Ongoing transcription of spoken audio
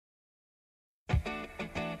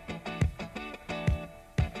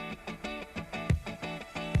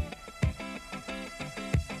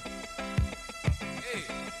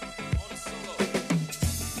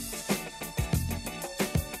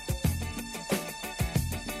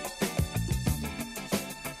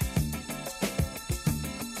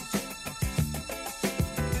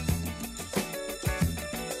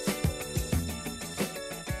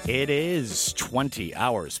It is 20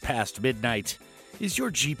 hours past midnight. Is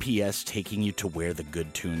your GPS taking you to where the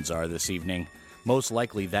good tunes are this evening? Most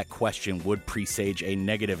likely that question would presage a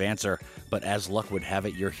negative answer, but as luck would have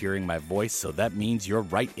it, you're hearing my voice, so that means you're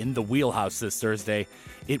right in the wheelhouse this Thursday.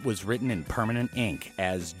 It was written in permanent ink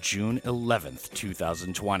as June 11th,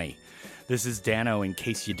 2020. This is Danno, in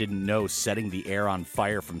case you didn't know, setting the air on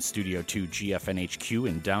fire from Studio 2 GFN HQ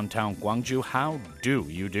in downtown Gwangju. How do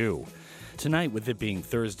you do? Tonight, with it being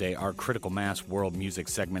Thursday, our Critical Mass World Music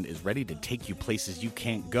segment is ready to take you places you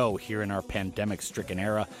can't go here in our pandemic-stricken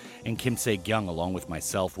era, and Kim Se-gyung, along with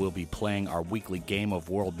myself, will be playing our weekly game of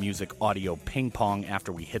world music audio ping-pong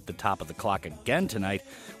after we hit the top of the clock again tonight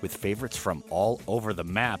with favorites from all over the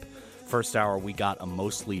map. First hour, we got a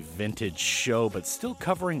mostly vintage show, but still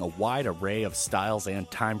covering a wide array of styles and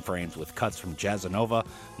time frames with cuts from Jazzanova,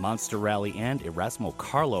 Monster Rally, and Erasmo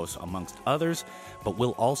Carlos, amongst others. But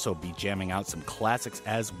we'll also be jamming out some classics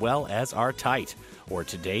as well as our tight, or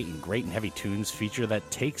Today in Great and Heavy Tunes feature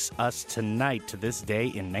that takes us tonight to this day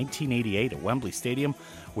in 1988 at Wembley Stadium,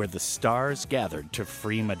 where the stars gathered to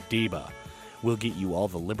free Madiba. We'll get you all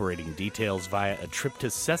the liberating details via a trip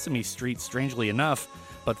to Sesame Street, strangely enough.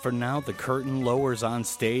 But for now, the curtain lowers on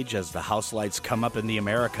stage as the house lights come up in the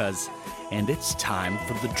Americas, and it's time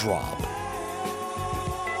for the drop.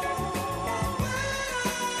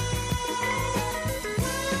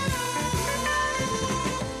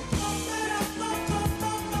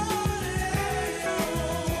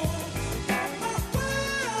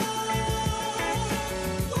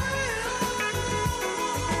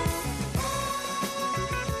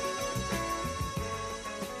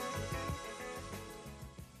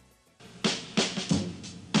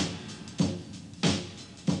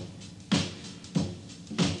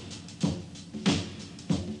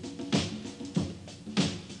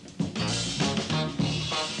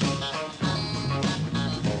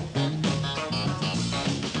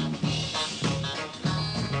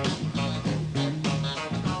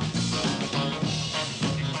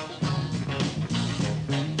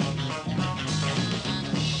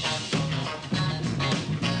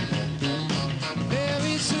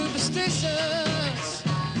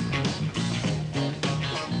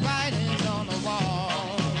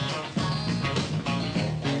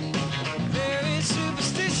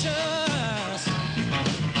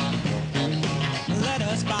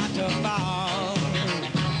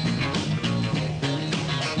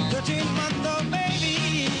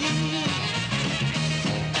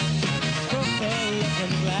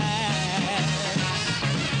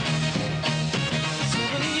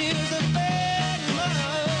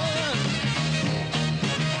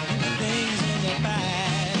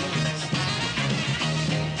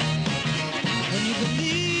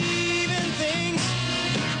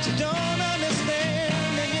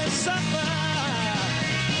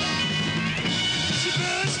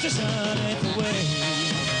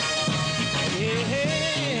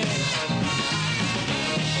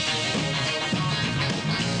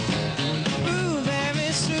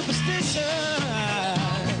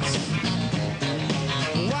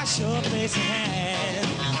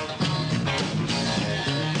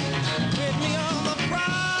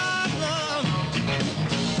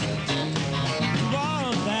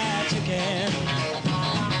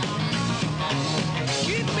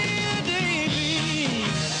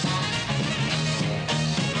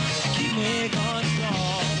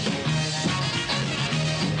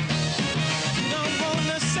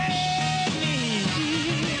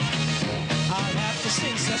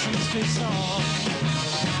 Sesame Street song.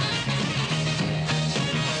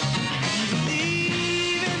 You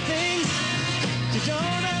believe in things you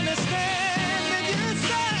don't understand, and you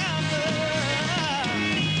suffer.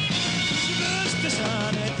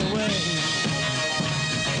 Superstition ain't the way.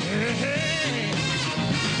 Hey, hey.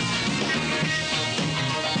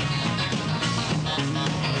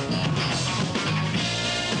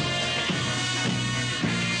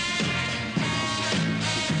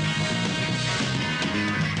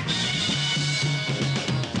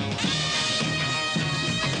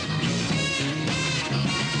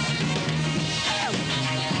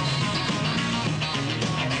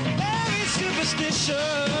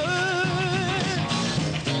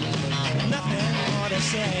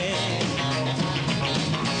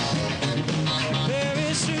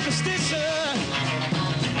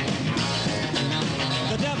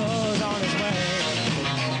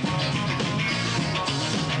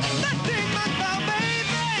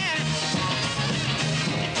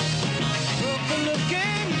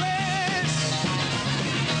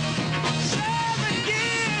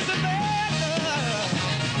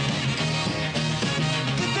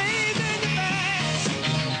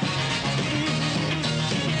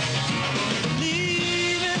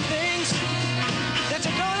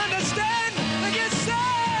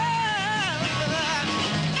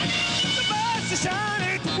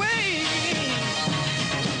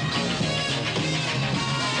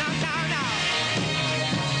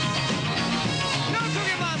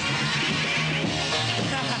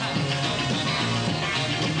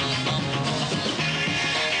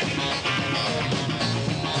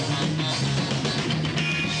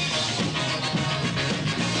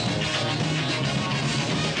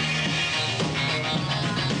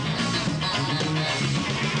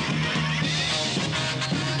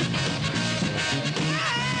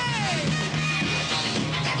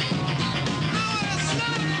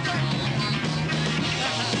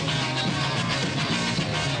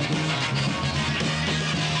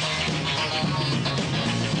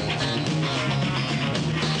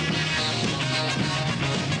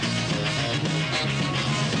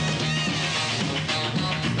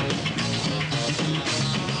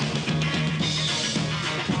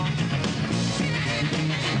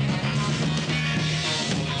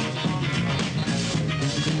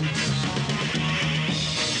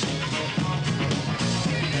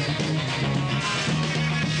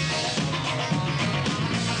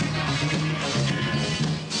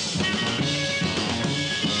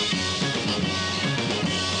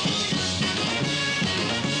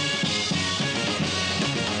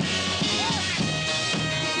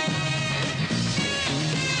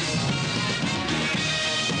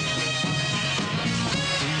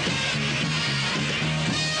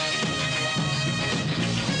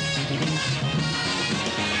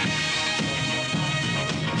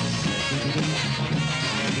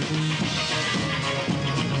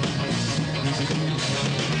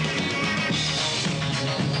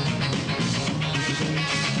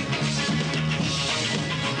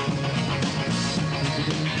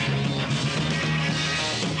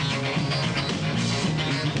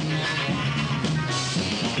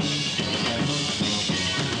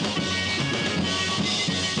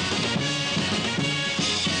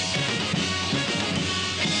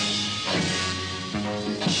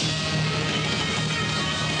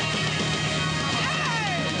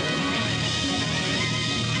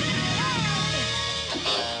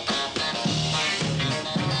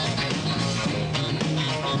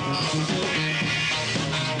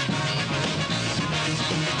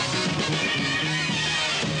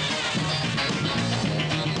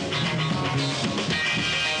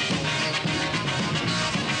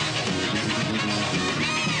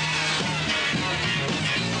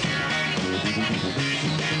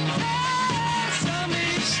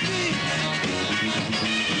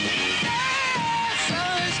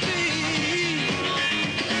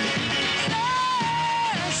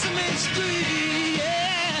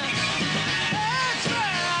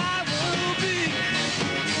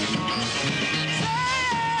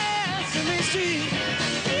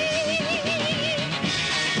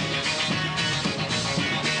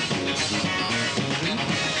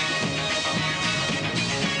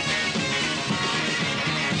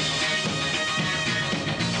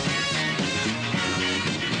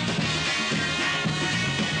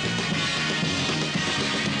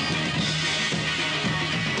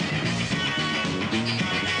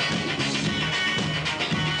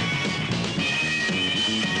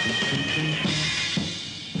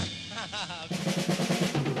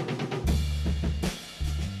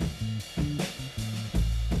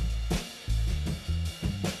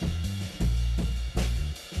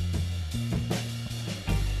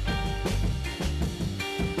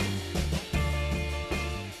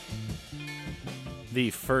 The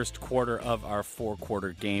first quarter of our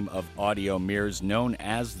four-quarter game of audio mirrors, known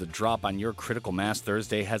as The Drop on your Critical Mass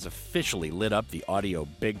Thursday, has officially lit up the audio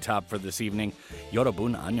big top for this evening.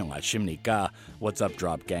 여러분 안녕하십니까? What's up,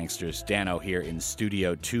 Drop Gangsters? Danno here in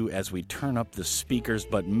Studio 2 as we turn up the speakers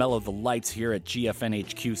but mellow the lights here at GFN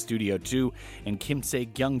HQ Studio 2. And Kim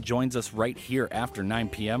Se-kyung joins us right here after 9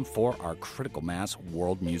 p.m. for our Critical Mass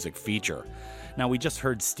World Music feature. Now, we just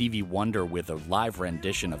heard Stevie Wonder with a live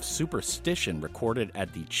rendition of Superstition recorded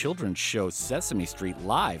at the children's show Sesame Street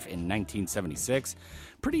live in 1976.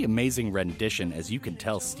 Pretty amazing rendition, as you can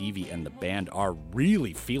tell Stevie and the band are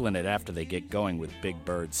really feeling it after they get going with Big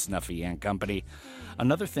Bird, Snuffy, and company.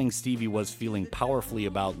 Another thing Stevie was feeling powerfully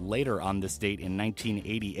about later on this date in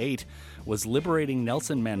 1988 was liberating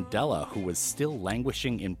Nelson Mandela, who was still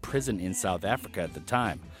languishing in prison in South Africa at the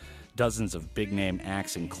time. Dozens of big-name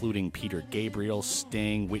acts, including Peter Gabriel,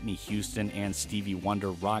 Sting, Whitney Houston, and Stevie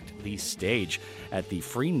Wonder, rocked the stage at the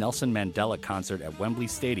Free Nelson Mandela concert at Wembley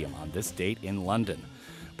Stadium on this date in London.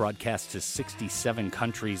 Broadcast to 67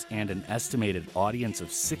 countries and an estimated audience of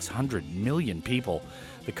 600 million people,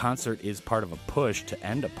 the concert is part of a push to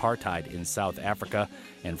end apartheid in South Africa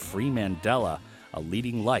and free Mandela, a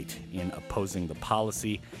leading light in opposing the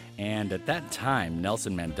policy. And at that time,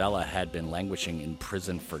 Nelson Mandela had been languishing in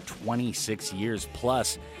prison for 26 years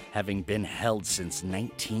plus, having been held since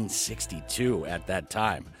 1962 at that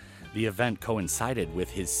time. The event coincided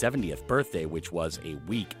with his 70th birthday, which was a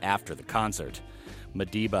week after the concert.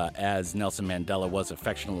 Madiba, as Nelson Mandela was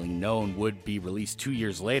affectionately known, would be released 2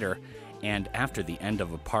 years later, and after the end of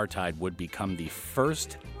apartheid would become the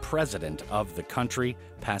first president of the country,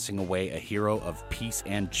 passing away a hero of peace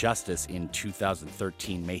and justice in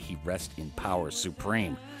 2013. May he rest in power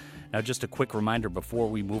supreme. Now, just a quick reminder before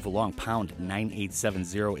we move along, pound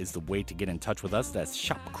 9870 is the way to get in touch with us. That's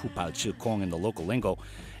Shop Kupal Chilkong in the local lingo.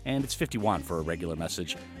 And it's 50 won for a regular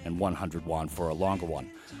message and 100 won for a longer one.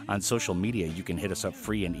 On social media, you can hit us up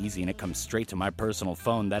free and easy, and it comes straight to my personal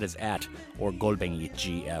phone. That is at or Golbengi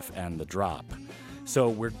GFN The Drop. So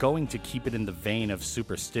we're going to keep it in the vein of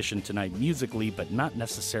Superstition tonight musically, but not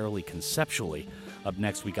necessarily conceptually. Up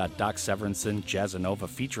next, we got Doc Severinsen, Jazzanova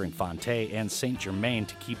featuring Phonte, and St Germain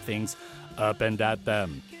to keep things up and at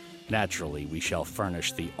them. Naturally, we shall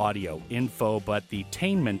furnish the audio info, but the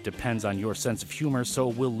attainment depends on your sense of humor, so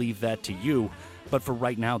we'll leave that to you. But for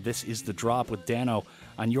right now, this is The Drop with Danno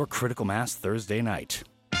on your Critical Mass Thursday night.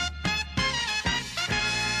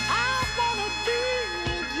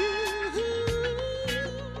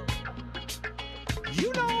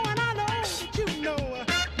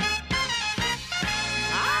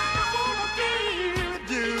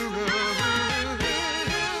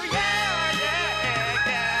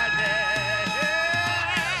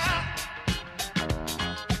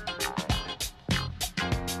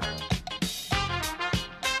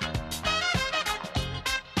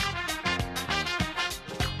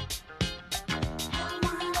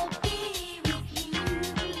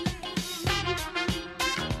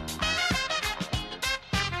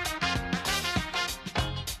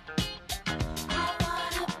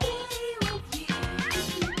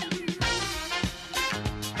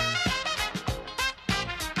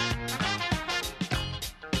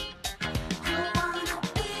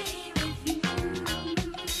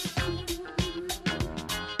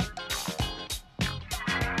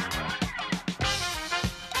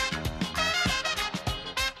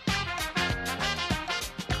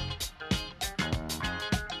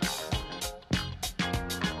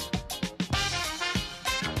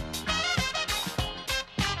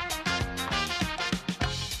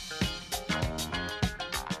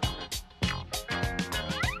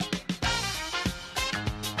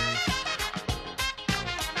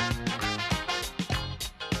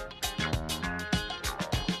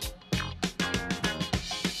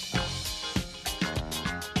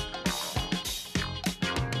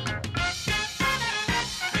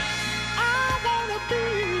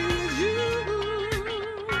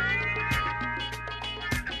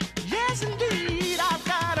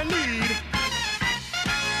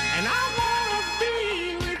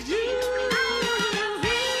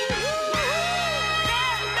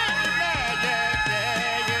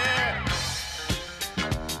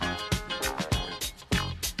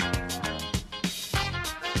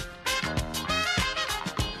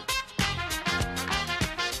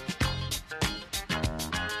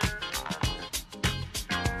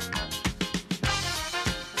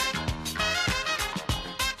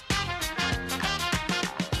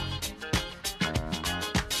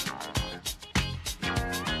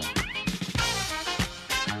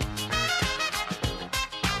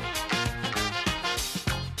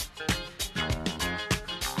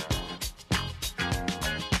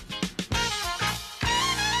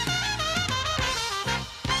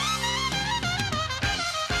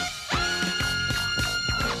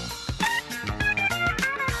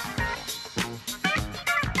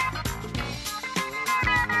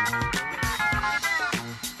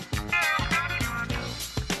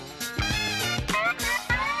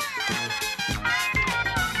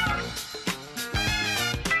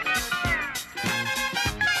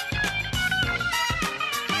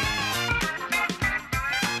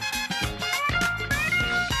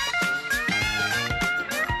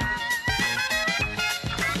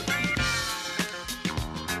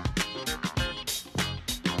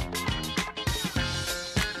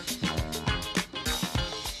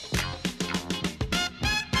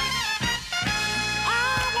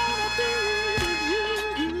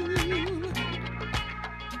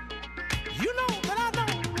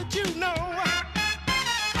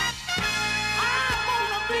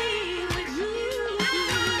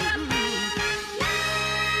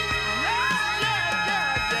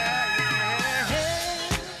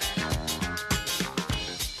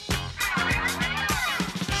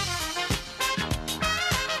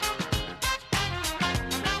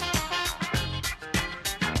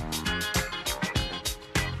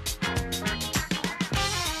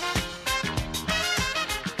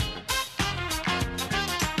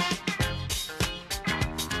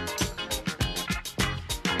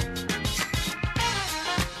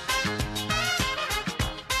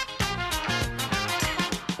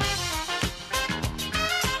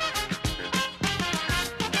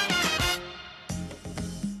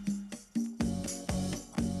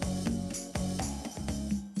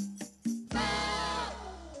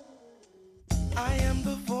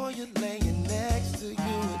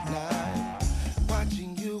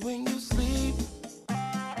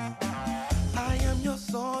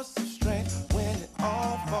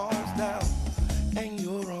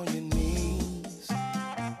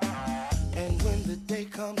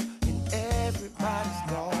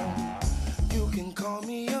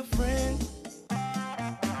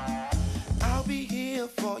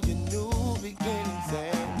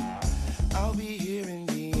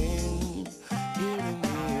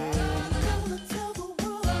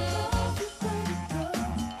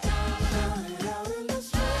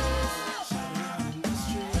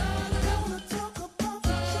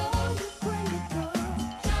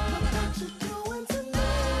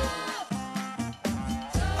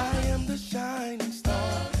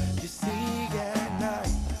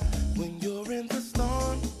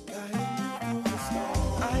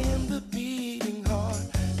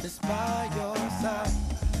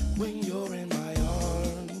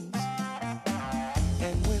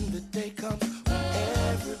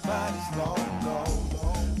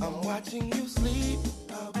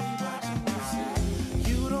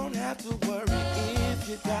 have to worry if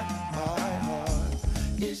you got my heart.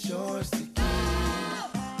 It's yours to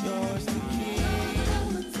keep, yours to keep.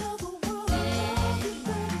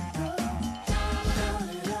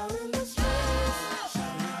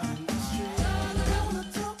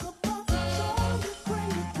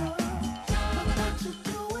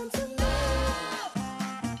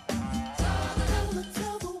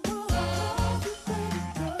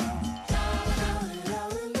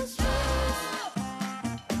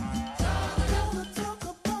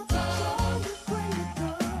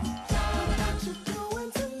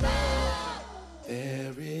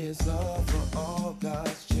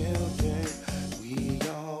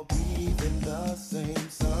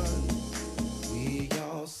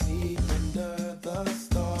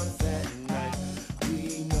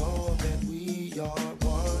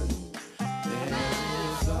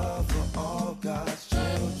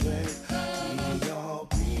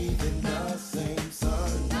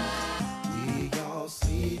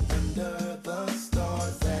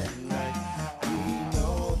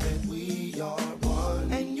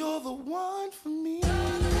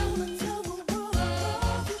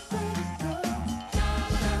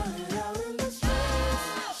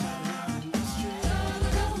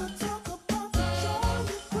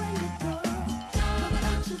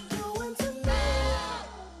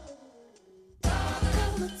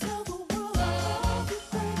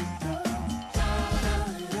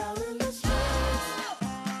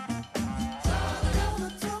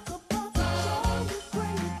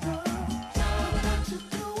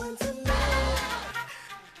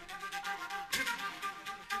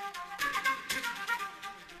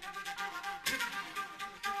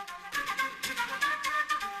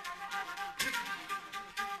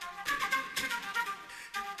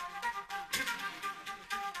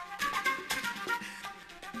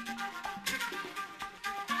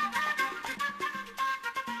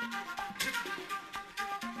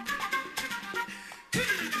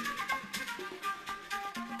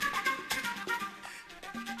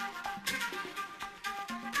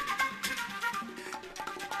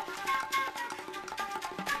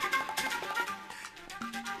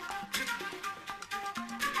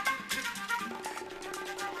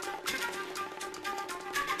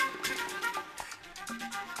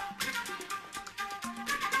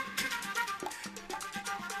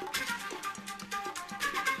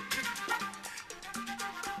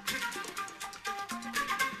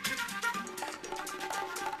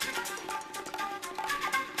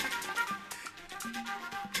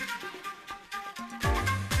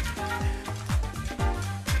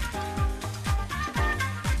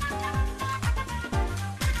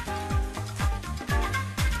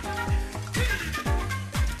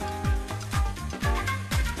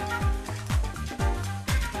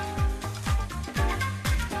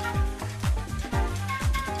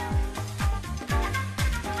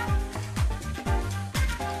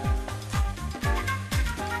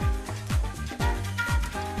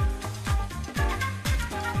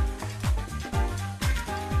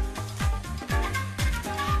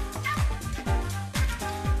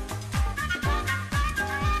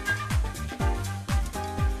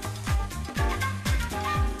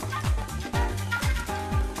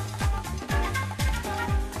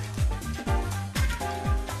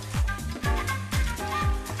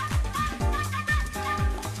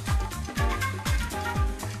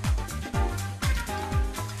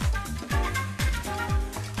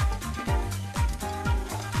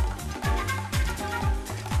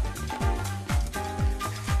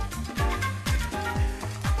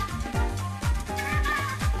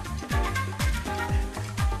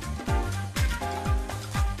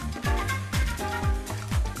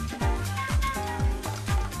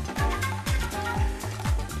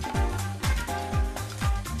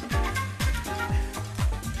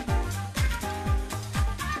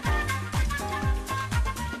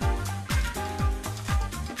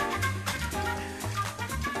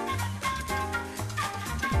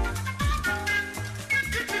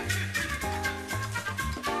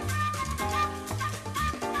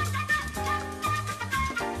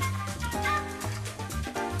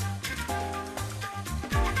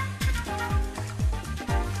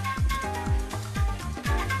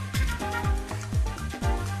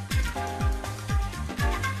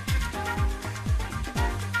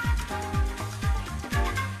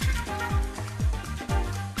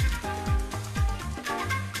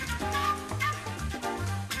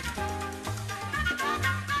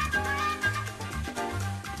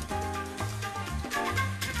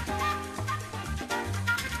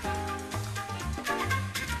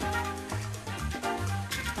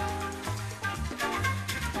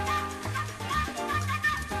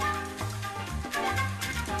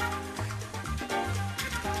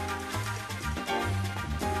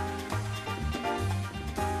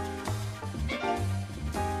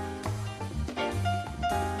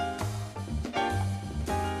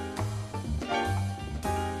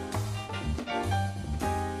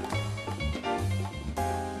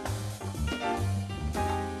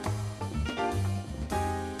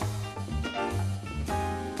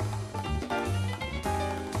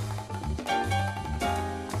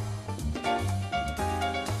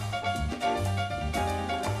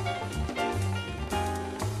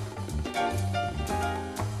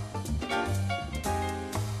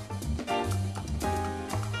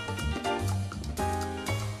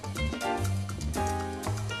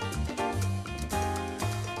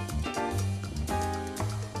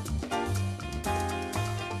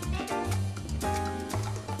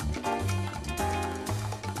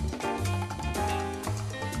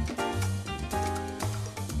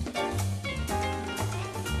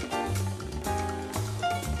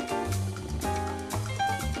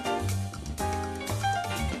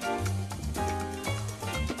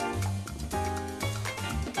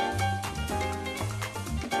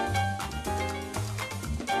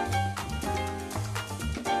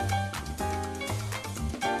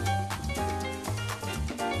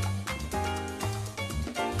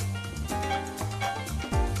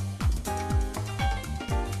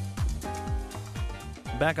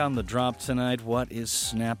 Back on the drop tonight, what is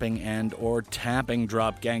snapping and or tapping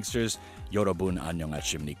drop gangsters? 여러분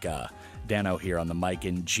안녕하십니까? Danno here on the mic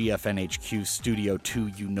in GFN HQ Studio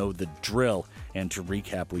 2, you know the drill. And to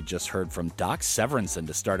recap, we just heard from Doc Severinsen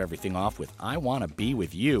to start everything off with I Wanna Be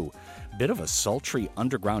With You. Bit of a sultry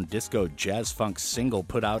underground disco jazz funk single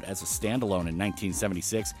put out as a standalone in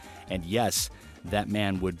 1976. And yes, that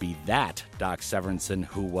man would be that Doc Severinsen,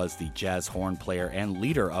 who was the jazz horn player and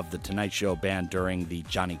leader of the Tonight Show band during the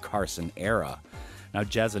Johnny Carson era. Now,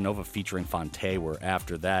 Jazzanova featuring Phonte were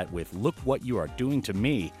after that with Look What You Are Doing to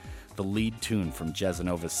Me, the lead tune from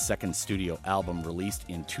Jazzanova's second studio album released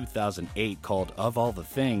in 2008 called Of All the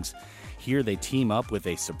Things. Here they team up with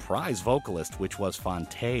a surprise vocalist, which was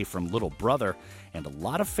Phonte from Little Brother, and a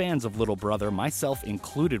lot of fans of Little Brother, myself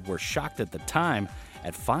included, were shocked at the time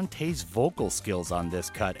at Phonte's vocal skills on this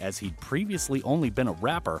cut, as he'd previously only been a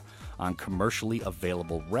rapper on commercially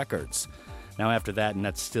available records. Now after that, and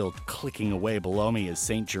that's still clicking away below me, is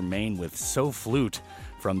St Germain with So Flute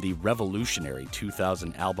from the revolutionary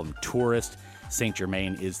 2000 album Tourist. St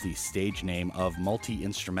Germain is the stage name of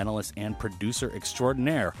multi-instrumentalist and producer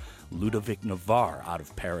extraordinaire Ludovic Navarre out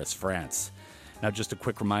of Paris, France. Now, just a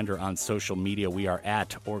quick reminder on social media, we are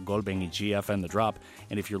at Orgolbengi GFN The Drop,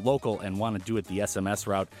 and if you're local and want to do it the SMS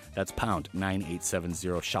route, that's pound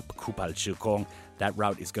 9870 shop kupal chukong. That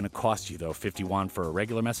route is going to cost you, though, 50 won for a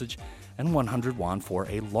regular message and 100 won for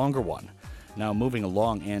a longer one. Now, moving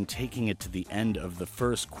along and taking it to the end of the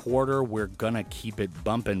first quarter, we're gonna keep it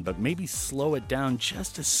bumping, but maybe slow it down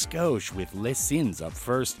just a skosh with Les Sins up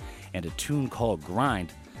first and a tune called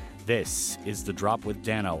Grind. This is The Drop with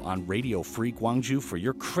Danno on Radio Free Gwangju for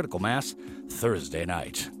your Critical Mass Thursday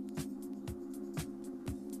night.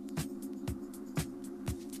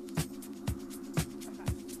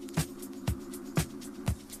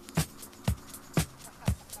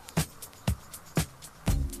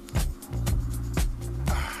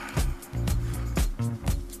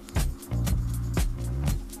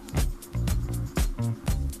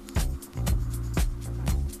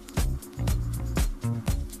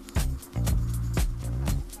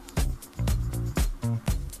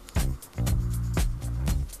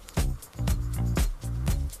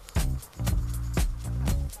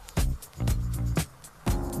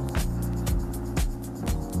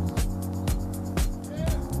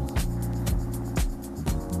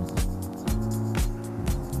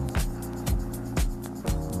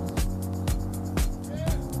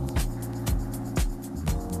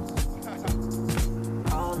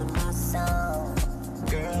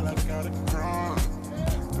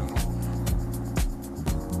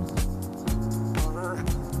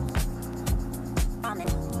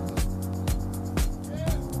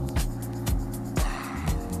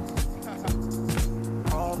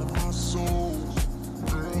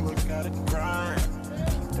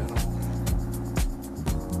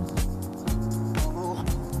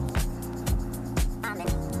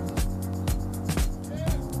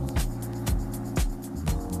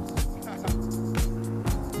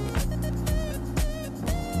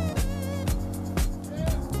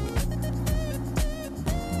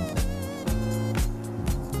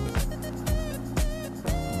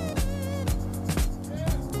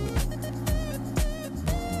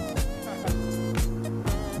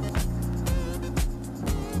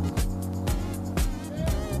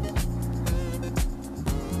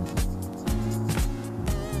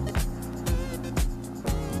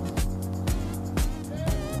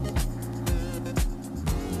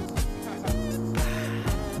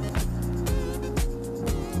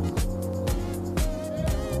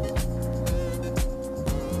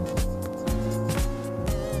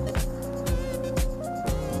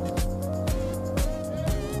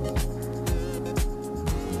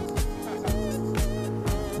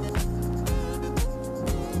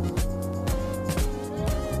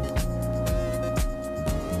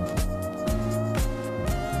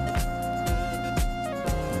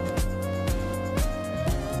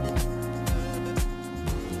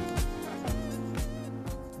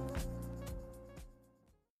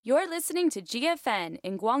 You're listening to GFN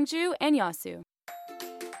in Gwangju and Yeosu.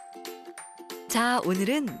 자,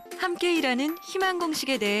 오늘은 함께 일하는 희망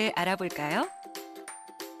공식에 대해 알아볼까요?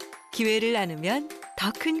 기회를 나누면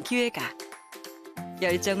더 큰 기회가,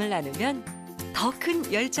 열정을 나누면 더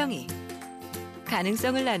큰 열정이,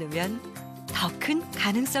 가능성을 나누면 더 큰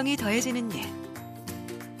가능성이 더해지는 일.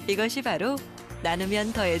 이것이 바로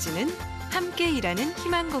나누면 더해지는 함께 일하는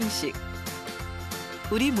희망 공식.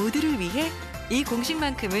 우리 모두를 위해 이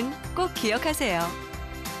공식만큼은 꼭 기억하세요.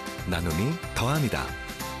 나눔이 더합니다.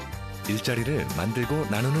 일자리를 만들고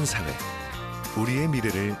나누는 사회. 우리의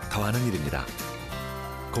미래를 더하는 일입니다.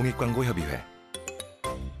 공익광고협의회.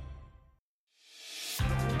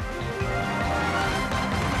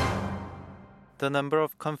 The number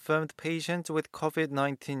of confirmed patients with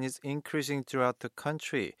COVID-19 is increasing throughout the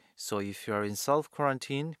country, so if you are in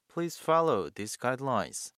self-quarantine, please follow these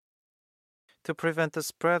guidelines. To prevent the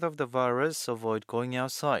spread of the virus, avoid going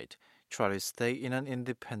outside. Try to stay in an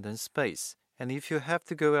independent space, and if you have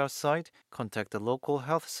to go outside, contact the local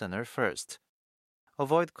health center first.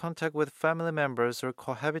 Avoid contact with family members or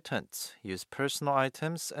cohabitants. Use personal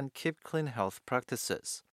items and keep clean health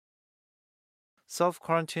practices.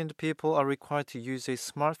 Self-quarantined people are required to use a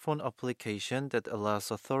smartphone application that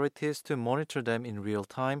allows authorities to monitor them in real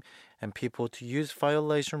time and people to use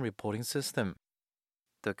violation reporting system.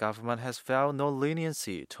 The government has vowed no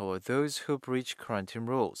leniency toward those who breach quarantine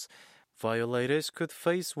rules. Violators could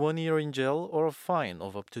face 1 year in jail or a fine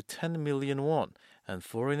of up to 10 million won, and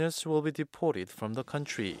foreigners will be deported from the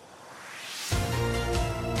country.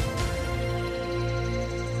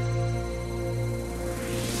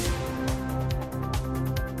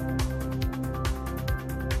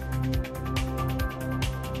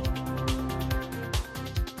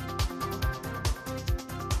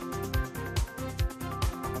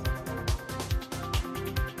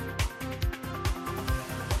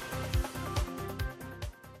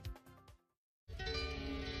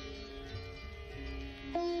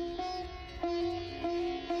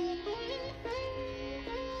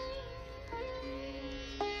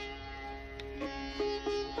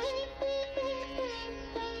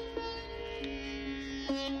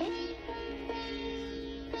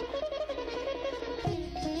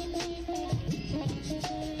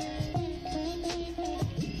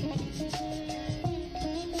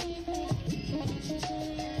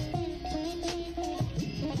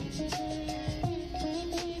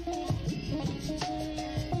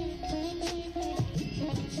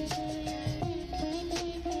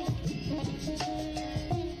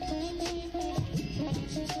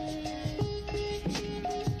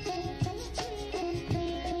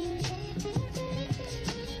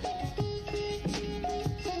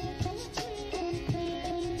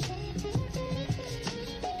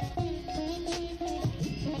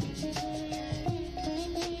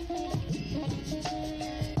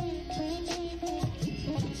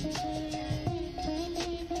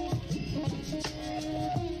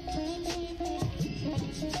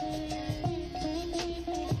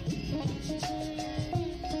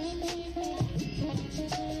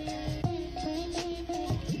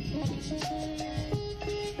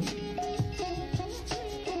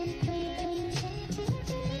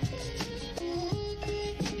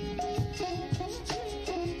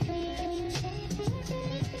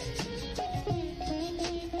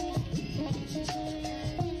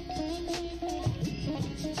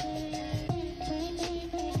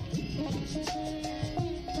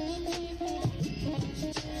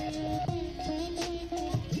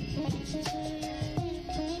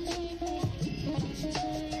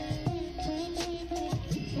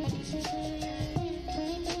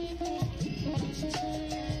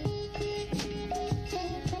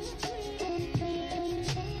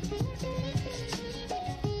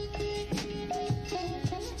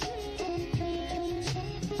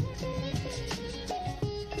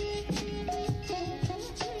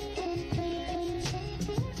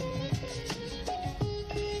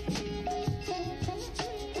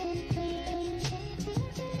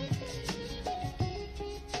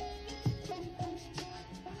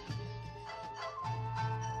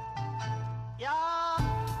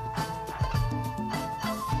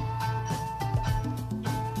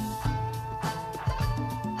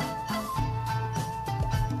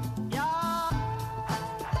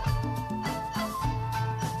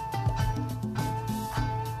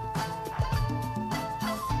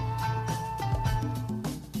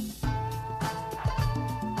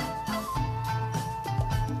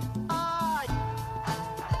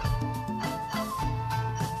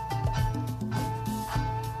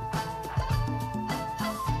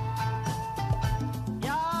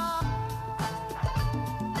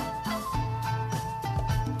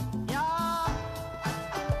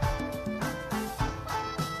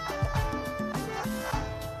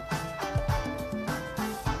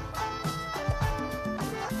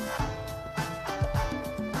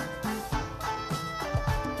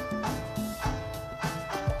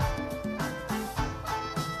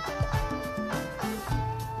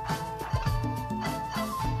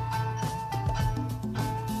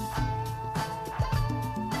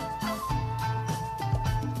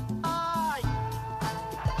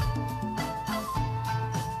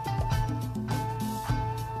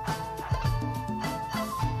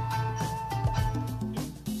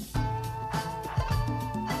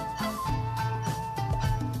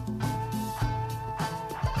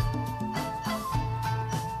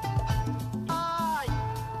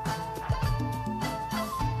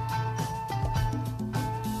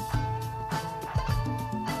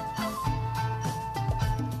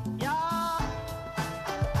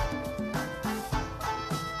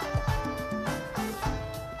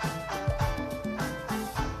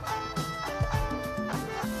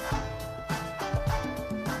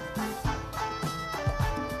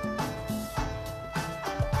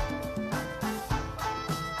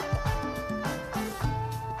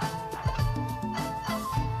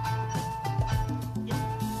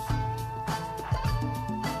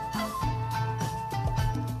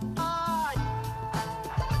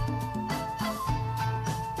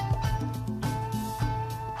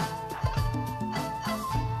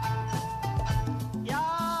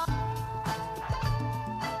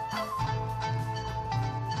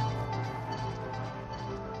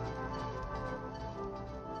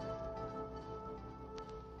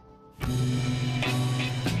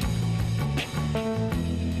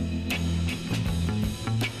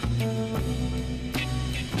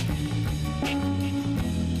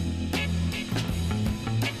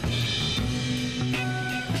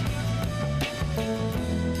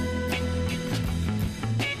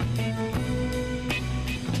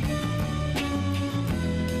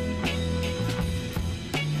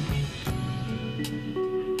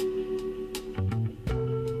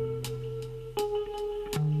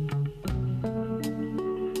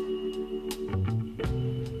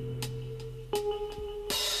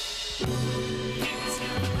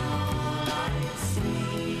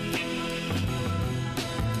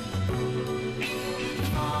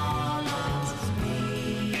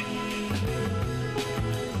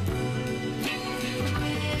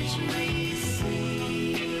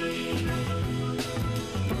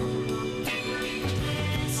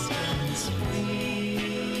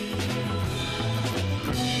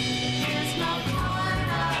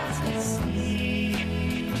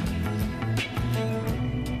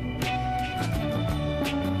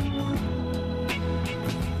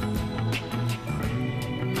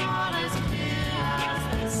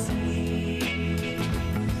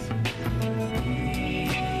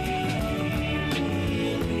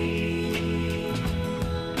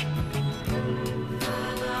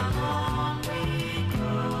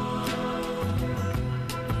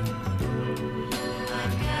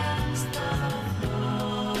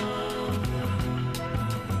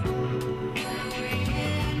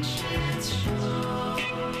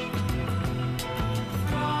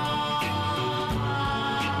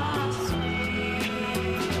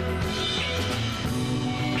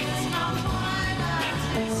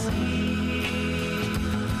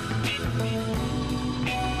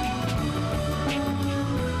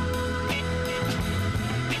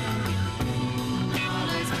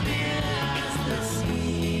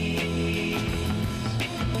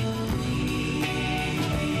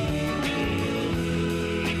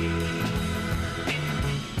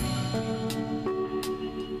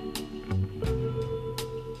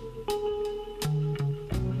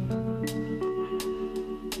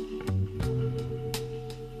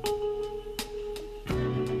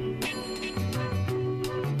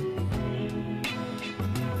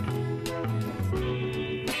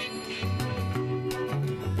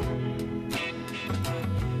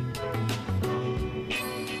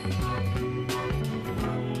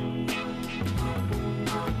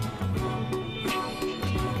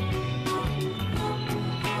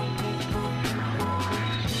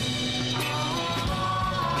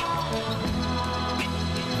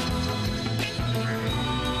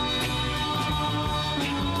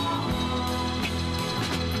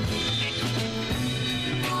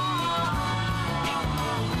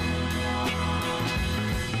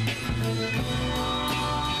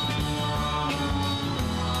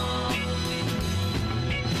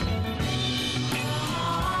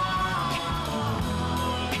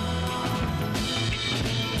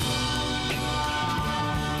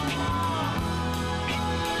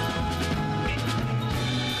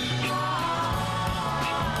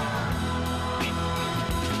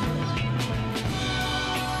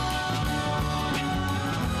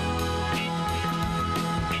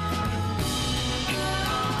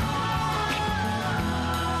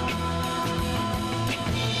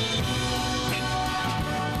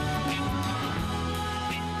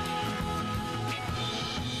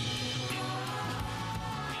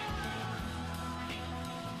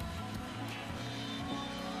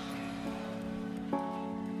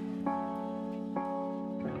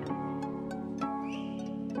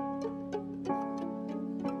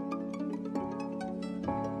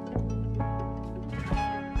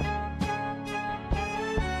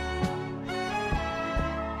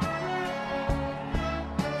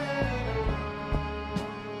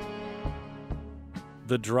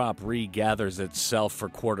 The Drop regathers itself for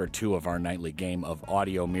quarter two of our nightly game of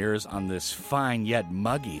audio mirrors on this fine yet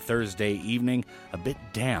muggy Thursday evening. A bit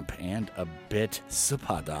damp and a bit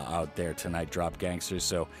sipada out there tonight, Drop Gangsters,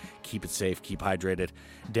 so keep it safe, keep hydrated.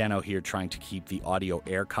 Danno here trying to keep the audio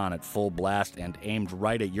aircon at full blast and aimed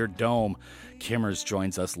right at your dome. Kimmers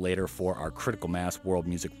joins us later for our Critical Mass World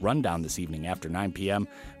Music Rundown this evening after 9 p.m.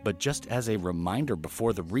 But just as a reminder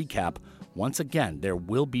before the recap, once again, there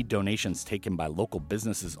will be donations taken by local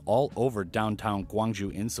businesses all over downtown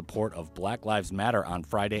Gwangju in support of Black Lives Matter on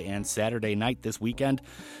Friday and Saturday night this weekend.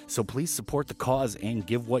 So please support the cause and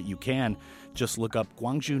give what you can. Just look up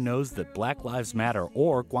Gwangju Knows That Black Lives Matter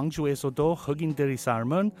or 광주에서도 흑인들의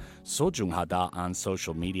삶은 소중하다 on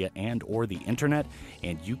social media and or the internet,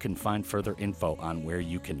 and you can find further info on where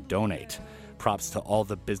you can donate. Props to all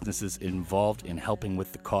the businesses involved in helping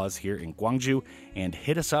with the cause here in Gwangju, and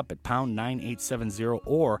hit us up at pound 9870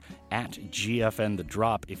 or at GFN The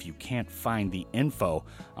Drop if you can't find the info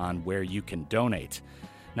on where you can donate.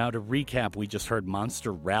 Now to recap, we just heard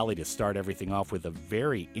Monster Rally to start everything off with a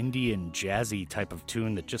very Indian jazzy type of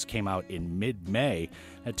tune that just came out in mid-May.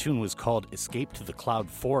 That tune was called Escape to the Cloud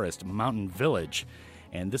Forest, Mountain Village.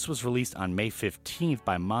 And this was released on May 15th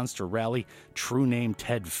by Monster Rally, true name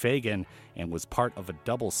Ted Fagan, and was part of a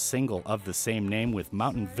double single of the same name, with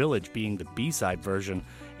Mountain Village being the B-side version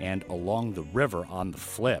and Along the River on the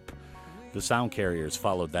flip. The Soundcarriers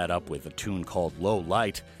followed that up with a tune called Low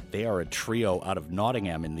Light. They are a trio out of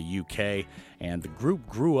Nottingham in the UK, and the group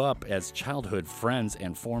grew up as childhood friends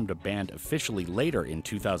and formed a band officially later in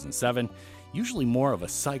 2007. Usually more of a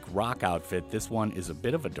psych rock outfit, this one is a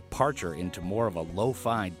bit of a departure into more of a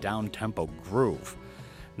lo-fi, down-tempo groove.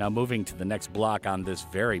 Now moving to the next block on this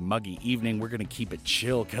very muggy evening, we're going to keep it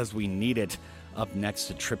chill because we need it. Up next,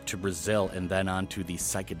 a trip to Brazil, and then on to the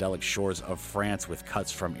psychedelic shores of France with cuts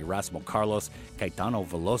from Erasmo Carlos, Caetano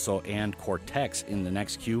Veloso, and Cortex in the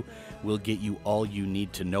next queue. We'll get you all you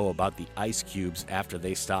need to know about the ice cubes after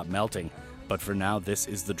they stop melting. But for now, this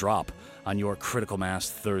is The Drop on your Critical Mass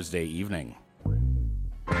Thursday evening.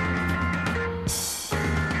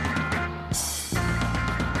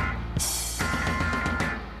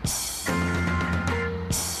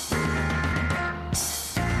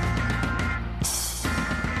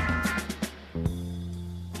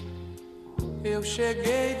 Eu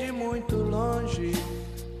cheguei de muito longe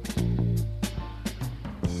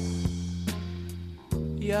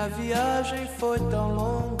e a viagem foi tão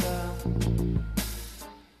longa,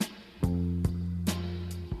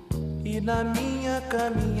 e na minha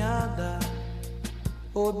caminhada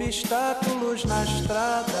obstáculos na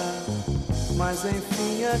estrada, mas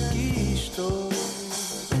enfim aqui estou.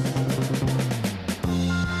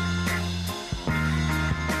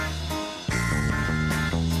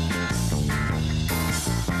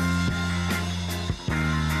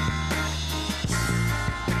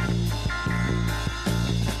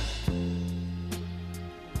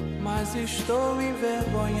 Mas estou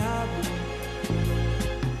envergonhado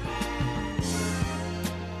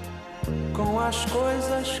com as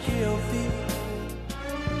coisas que eu vi,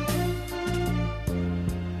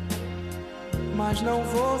 mas não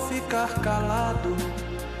vou ficar calado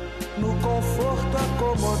no conforto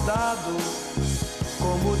acomodado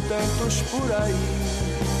como tantos por aí.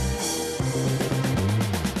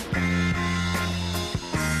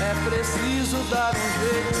 É preciso dar um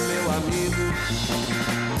jeito, meu amigo.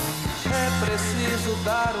 É preciso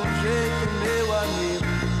dar um jeito, meu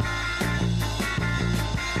amigo.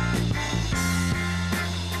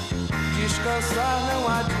 Descansar não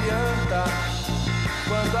adianta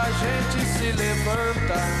quando a gente se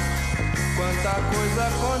levanta. Quanta coisa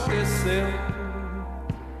aconteceu.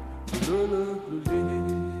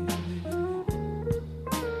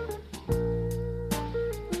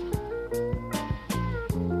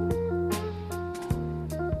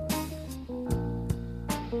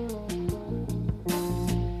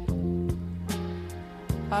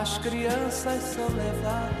 As crianças são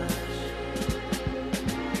levadas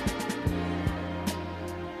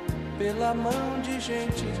pela mão de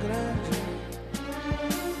gente grande.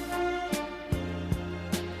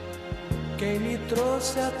 Quem me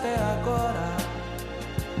trouxe até agora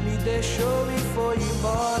me deixou e foi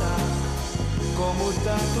embora, como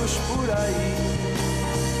tantos por aí.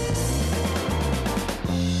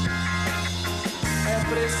 É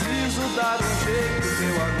preciso dar um jeito,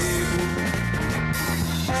 meu amigo.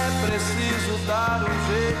 É preciso dar um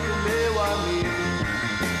jeito, meu amigo.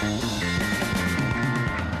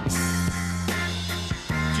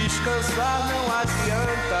 Descansar não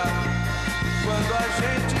adianta quando a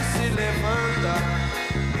gente se levanta.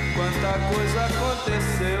 Quanta coisa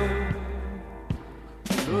aconteceu.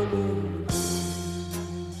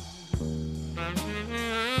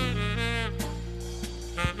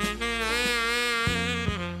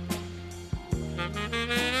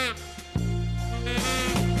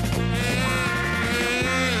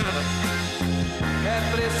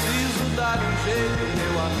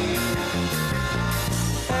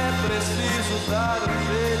 preciso dar um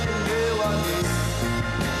jeito, meu amigo.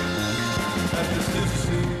 É preciso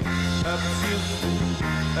sim, é preciso sim,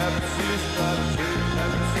 é preciso dar um jeito, é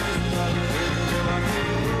preciso dar um jeito, meu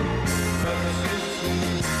amigo. É preciso sim,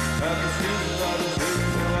 é preciso dar um jeito,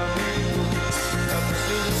 meu amigo. É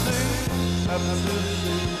preciso sim, é preciso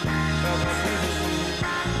sim, é preciso sim,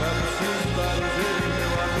 é preciso dar um jeito,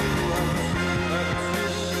 meu amigo. É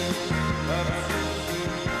preciso sim, é preciso sim,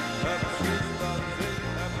 é preciso dar um jeito,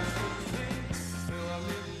 é preciso sim, meu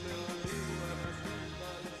amigo, meu amigo. É preciso dar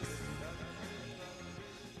um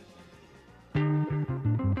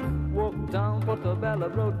jeito. Walk down Portobello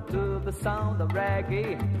Road to the sound of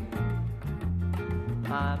reggae.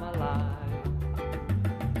 I'm alive.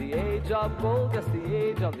 The age of gold, yes, the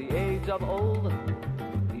age of old.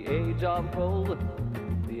 The age of gold,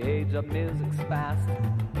 the age of music's past.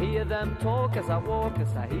 Hear them talk as I walk,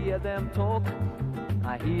 as I hear them talk.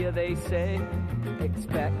 I hear they say,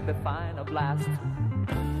 expect the final blast.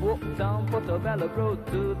 Walk down Portobello Road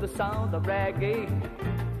to the sound of reggae.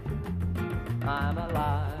 I'm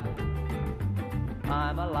alive.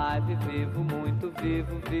 I'm alive e vivo, muito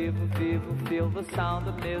vivo, vivo, vivo. Feel the sound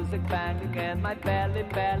of music banging in my belly,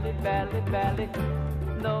 belly, belly, belly.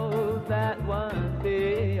 Know that one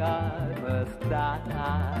day I must die.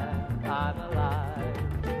 I'm alive.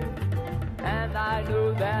 And I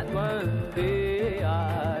know that one day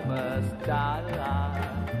I must die.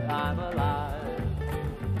 I'm alive.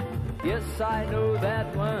 Yes, I know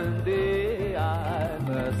that one day I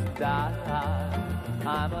must die.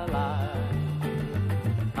 I'm alive.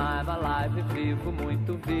 I'm alive e vivo,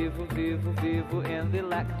 muito vivo, vivo, vivo. In the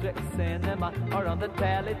electric cinema or on the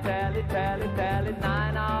telly, telly, telly, telly.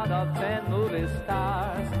 9 out of 10 movie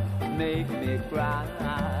stars make me cry.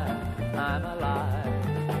 I'm alive.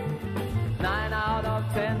 9 out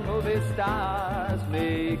of 10 movie stars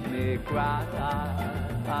make me cry.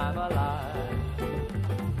 I'm alive.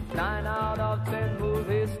 9 out of 10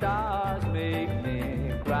 movie stars make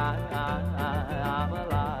me cry. I'm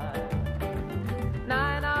alive.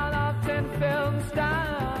 9 out of 10 film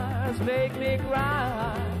stars make me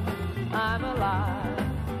cry. I'm alive.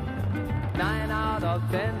 9 out of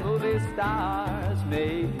 10 movie stars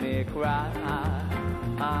make me cry.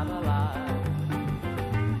 I'm alive.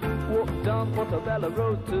 Walk down Portobello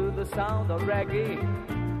Road to the sound of reggae.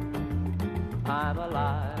 I'm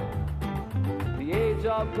alive. The age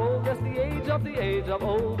of gold, that's the age of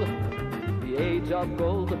old. The age of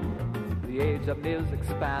gold, the age of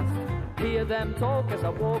music's past. Hear them talk as I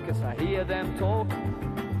walk, as I hear them talk.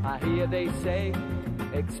 I hear they say,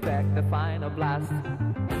 expect the final blast.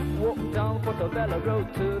 Walk down Portobello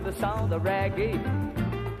Road to the sound of reggae.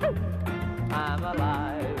 I'm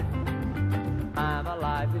alive. I'm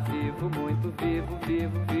alive e vivo, muito vivo,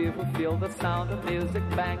 vivo, vivo. Feel the sound of music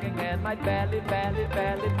banging in my belly, belly,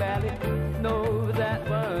 belly, belly. Know that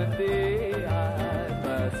one day I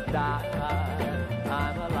must die.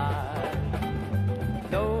 I'm alive.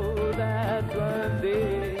 Know that one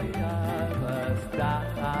day I must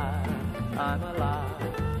die. I'm alive.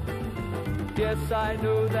 Yes, I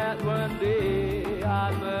know that one day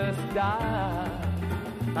I must die.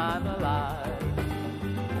 I'm alive.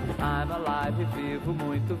 I'm alive e vivo,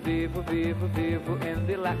 muito vivo, vivo, vivo. In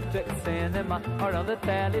the electric cinema or on the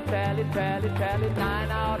telly, telly, telly, telly.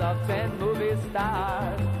 9 out of 10 movie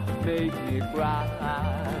stars make me cry.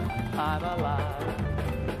 I'm alive.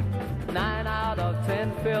 9 out of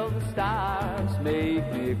 10 film stars make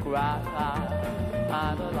me cry.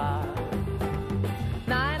 I'm alive.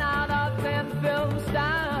 9 out of 10 film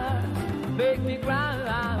stars make me cry.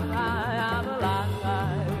 I'm alive.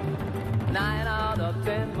 9 out of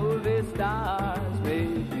 10 movie stars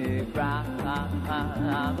make me cry.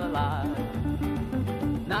 I'm alive.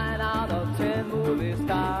 9 out of 10 movie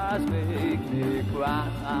stars make me cry.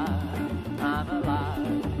 I'm alive.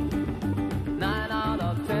 9 out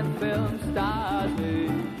of 10 film stars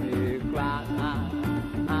make me cry.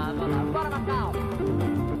 I'm alive. What about now?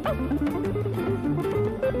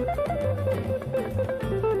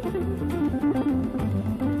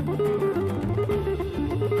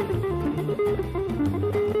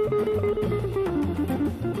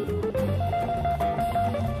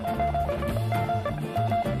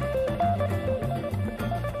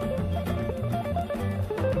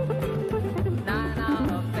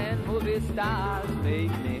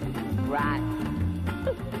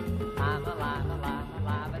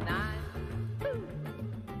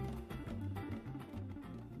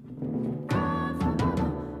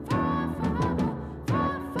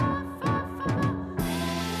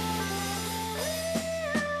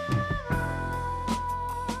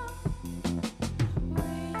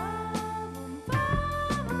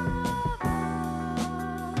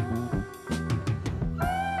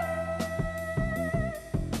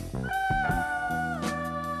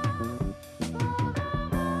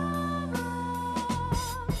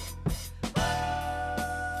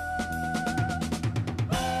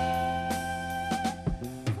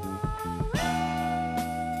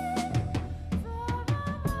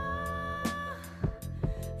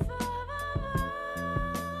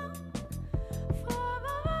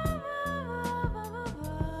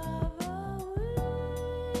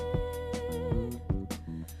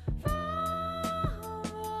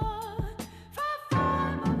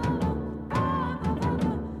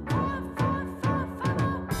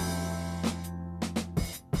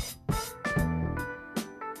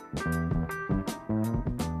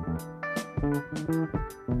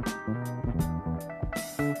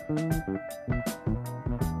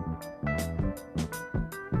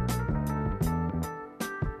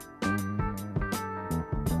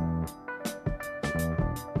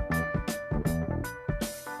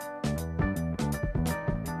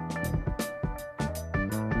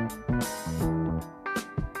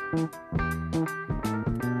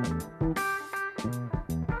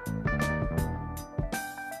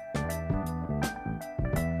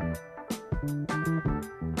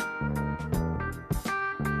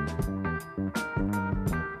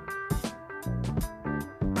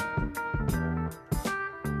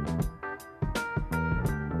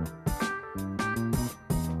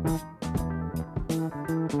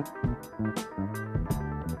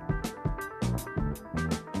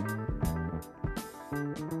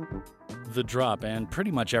 The drop and pretty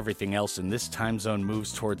much everything else in this time zone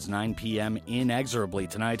moves towards 9 p.m. inexorably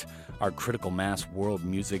tonight. Our critical mass world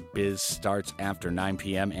music biz starts after 9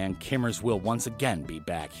 p.m. and Kimmers will once again be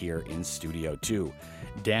back here in Studio 2.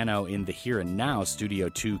 Danno in the Here and Now Studio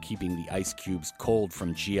 2, keeping the ice cubes cold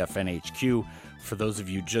from GFN HQ. For those of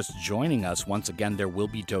you just joining us, once again, there will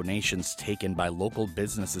be donations taken by local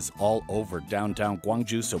businesses all over downtown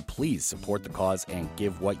Gwangju, so please support the cause and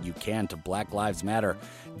give what you can to Black Lives Matter.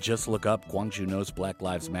 Just look up Gwangju Knows Black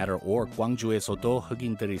Lives Matter or 광주에서도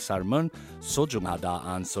흑인들의 삶은 소중하다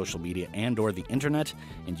on social media and or the internet,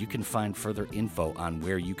 and you can find further info on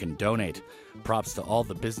where you can donate. Props to all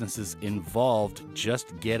the businesses involved.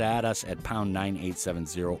 Just get at us at pound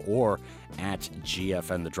 9870 or at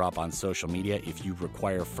GFN The Drop on social media. If you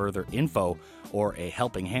require further info or a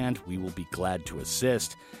helping hand, we will be glad to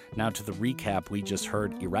assist. Now to the recap, we just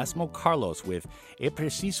heard Erasmo Carlos with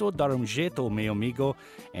Preciso Dar Um Jeito, Meu Amigo,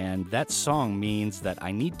 and that song means that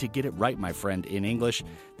I need to get it right, my friend, in English.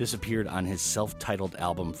 This appeared on his self-titled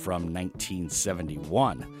album from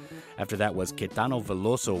 1971. After that was Caetano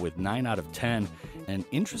Veloso with 9 out of 10, an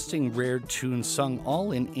interesting rare tune sung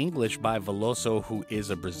all in English by Veloso, who is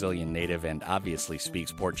a Brazilian native and obviously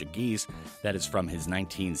speaks Portuguese. That is from his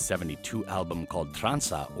 1972 album called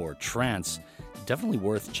Trança, or Trance. Definitely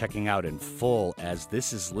worth checking out in full, as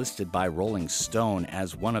this is listed by Rolling Stone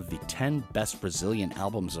as one of the 10 best Brazilian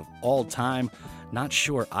albums of all time. Not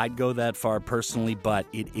sure I'd go that far personally, but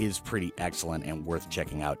it is pretty excellent and worth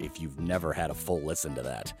checking out if you've never had a full listen to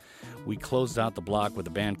that. We closed out the block with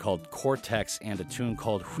a band called Cortex and a tune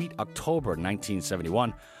called Huit Octobre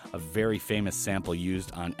 1971, a very famous sample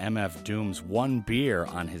used on MF Doom's One Beer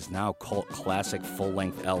on his now cult classic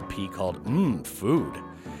full-length LP called Food.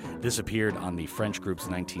 This appeared on the French group's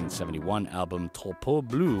 1971 album Troupeau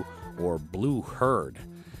Bleu, or Blue Herd.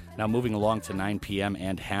 Now moving along to 9 p.m.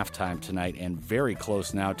 and halftime tonight, and very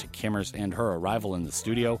close now to Kimmers and her arrival in the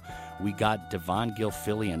studio, we got Devon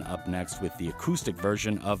Gilfillian up next with the acoustic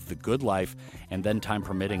version of The Good Life, and then time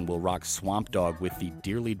permitting we'll rock Swamp Dogg with the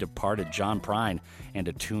dearly departed John Prine and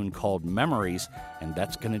a tune called Memories, and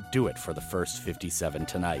that's gonna do it for the first 57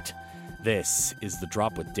 tonight. This is The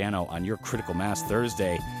Drop with Danno on your Critical Mass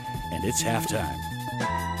Thursday, and it's halftime.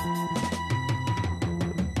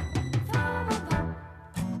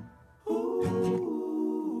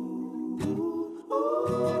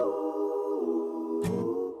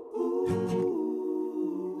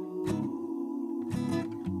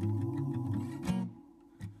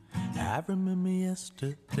 I remember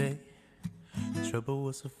yesterday, trouble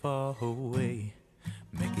was so far away,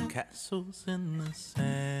 making castles in the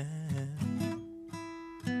sand.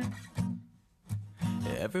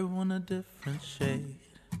 Everyone a different shade,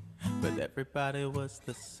 but everybody was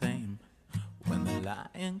the same when the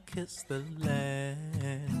lion kissed the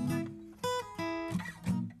lamb.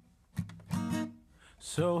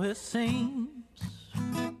 So it seems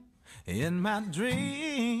in my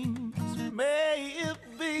dreams, may it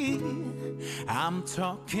be, I'm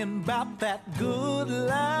talking about that good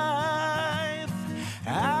life.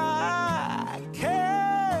 I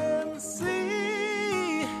can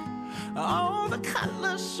see all the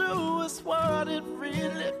colors show us what it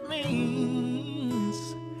really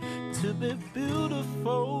means to be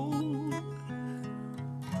beautiful.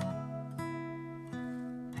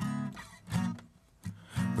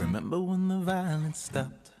 Remember when the violence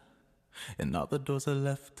stopped and all the doors are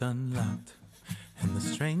left unlocked, and the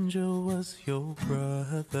stranger was your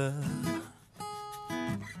brother.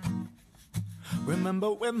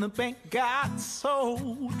 Remember when the bank got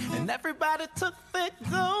sold and everybody took their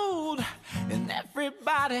gold and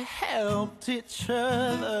everybody helped each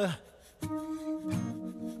other.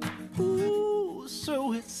 Ooh,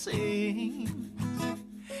 so it seems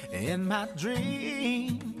in my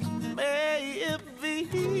dreams, may it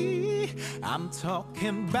be, I'm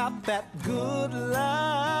talking about that good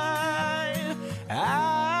life.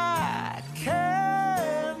 I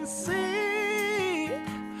can see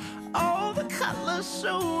all the colors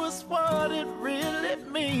show us what it really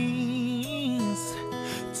means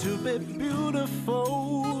to be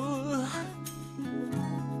beautiful.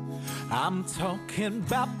 I'm talking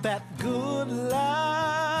about that good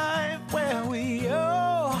life where we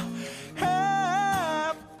all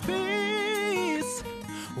have peace.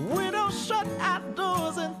 We don't shut our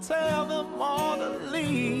doors and tell them all to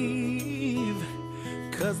leave,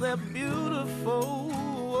 'cause they're beautiful.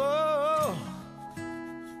 Whoa.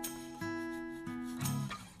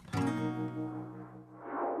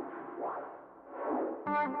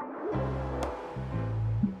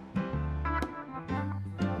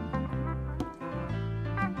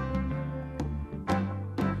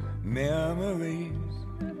 Memories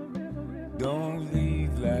don't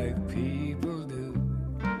leave like people do,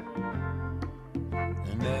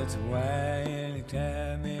 and that's why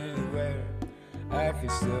anytime, anywhere, I can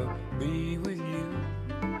still be with you.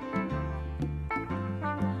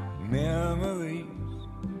 Memories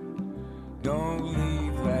don't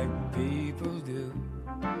leave like people do,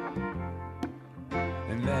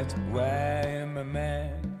 and that's why in my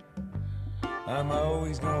mind I'm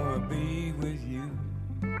always gonna be with you.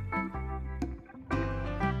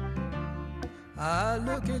 I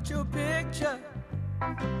look at your picture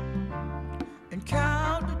and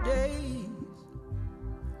count the days.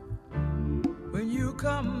 When you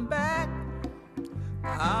come back,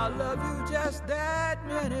 I'll love you just that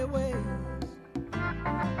many ways.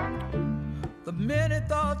 The many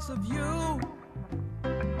thoughts of you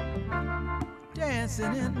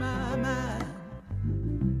dancing in my mind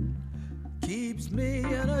keeps me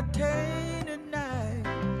entertained at night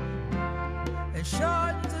and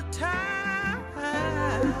shortens the time.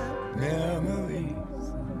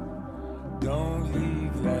 Memories don't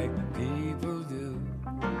leave like people do,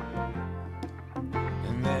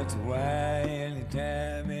 and that's why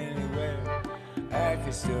anytime, anywhere, I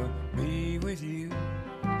can still be with you.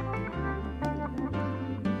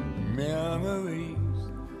 Memories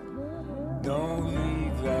don't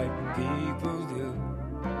leave like people do,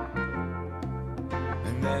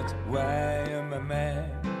 and that's why in my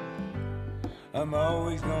mind I'm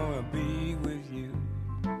always gonna be with you.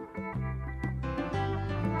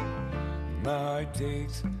 My heart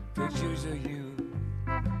takes pictures of you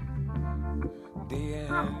day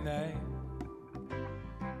and night.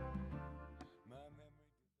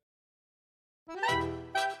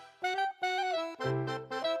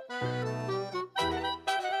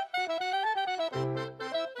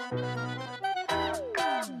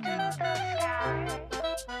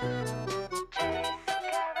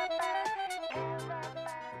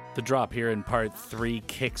 The drop here in part 3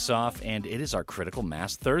 kicks off, and it is our Critical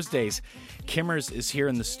Mass Thursdays. Kimmers is here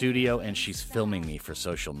in the studio, and she's filming me for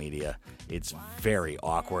social media. It's very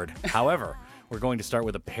awkward. However, we're going to start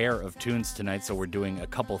with a pair of tunes tonight, so we're doing a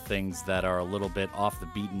couple things that are a little bit off the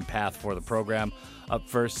beaten path for the program. Up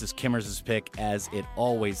first is Kimmers' pick, As It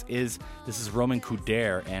Always Is. This is Roman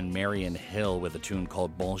Kouder and Marian Hill with a tune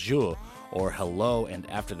called Bonjour, or Hello, and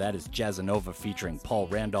after that is Jazzanova featuring Paul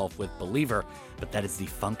Randolph with Believer, but that is the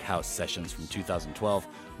Funkhaus Sessions from 2012.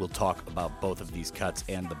 We'll talk about both of these cuts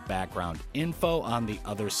and the background info on the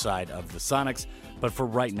other side of the Sonics, but for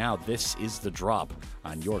right now, this is The Drop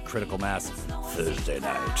on your Critical Mass Thursday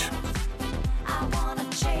night. I wanna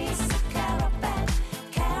chase a caravan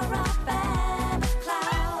of clouds.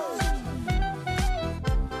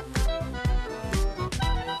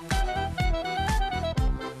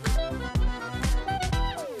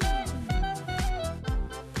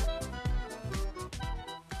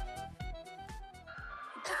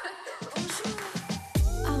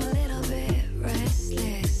 I'm a little bit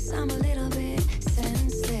restless, I'm a little bit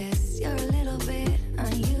senseless, you're a little bit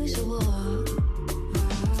unusual.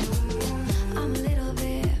 I'm a little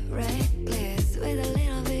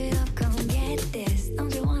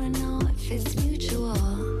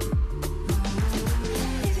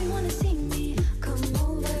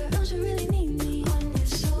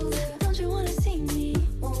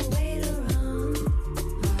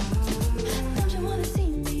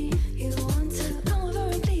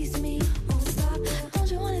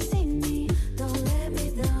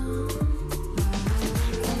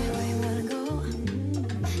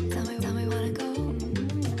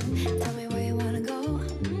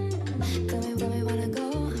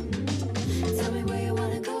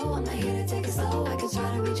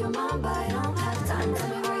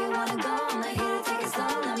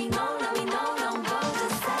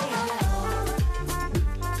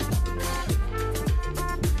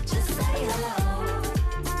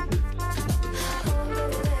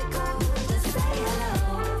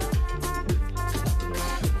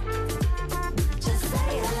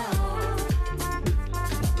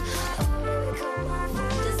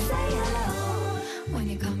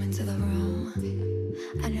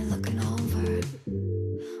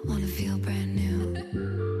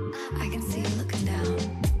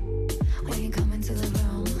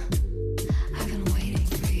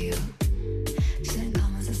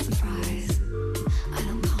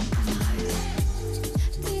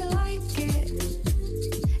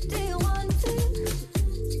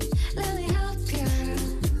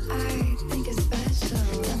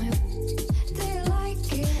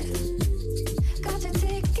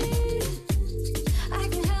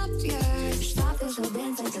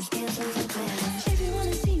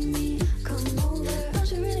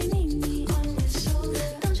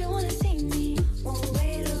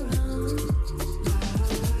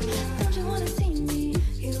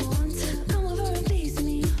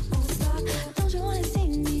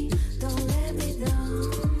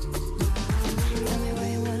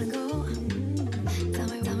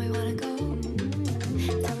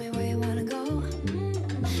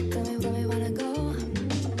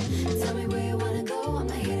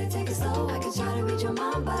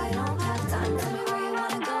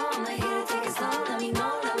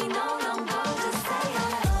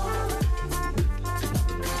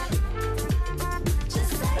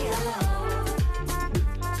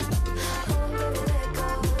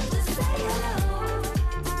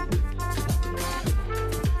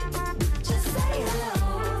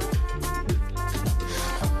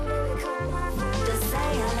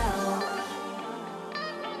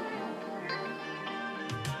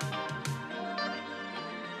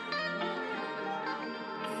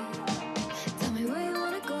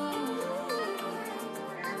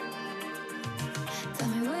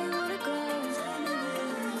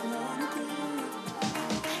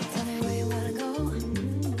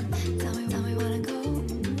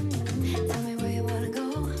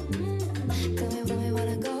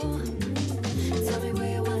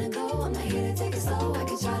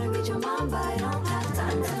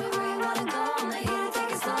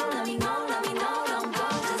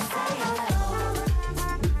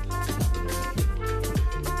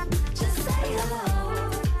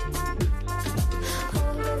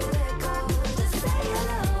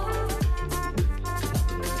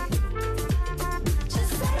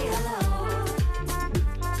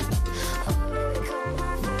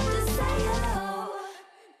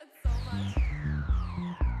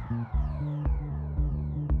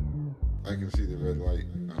I can see the red light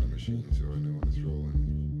on the machine, so I know when it's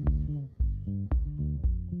rolling.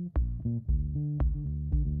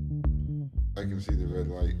 I can see the red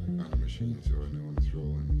light on the machine, so I know when it's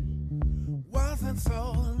rolling. Wasn't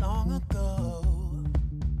so long ago,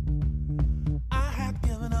 I had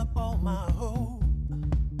given up all my hope,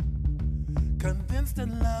 convinced that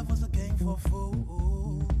love was a game for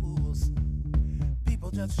fools. People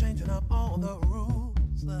just changing up all the rules.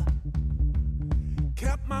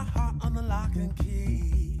 Kept my heart on the lock and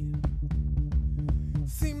key.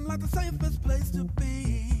 Seemed like the safest place to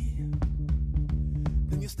be.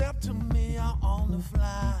 Then you stepped to me out on the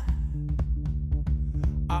fly.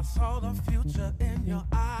 I saw the future in your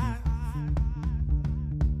eyes.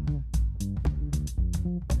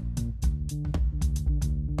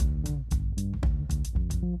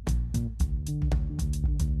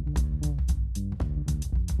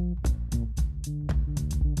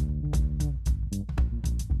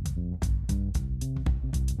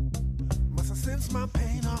 My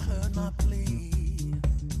pain, I heard my plea,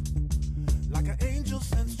 like an angel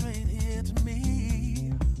sent straight here to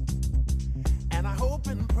me. And I hope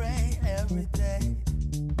and pray every day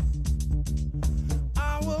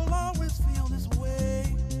I will always feel this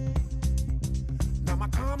way. Now my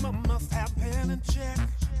karma must have been in check.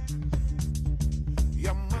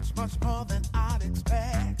 You're much, much more than I'd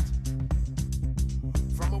expect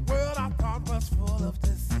from a world I thought was full of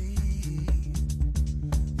deceit.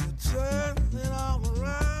 Turn it all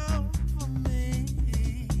around for me.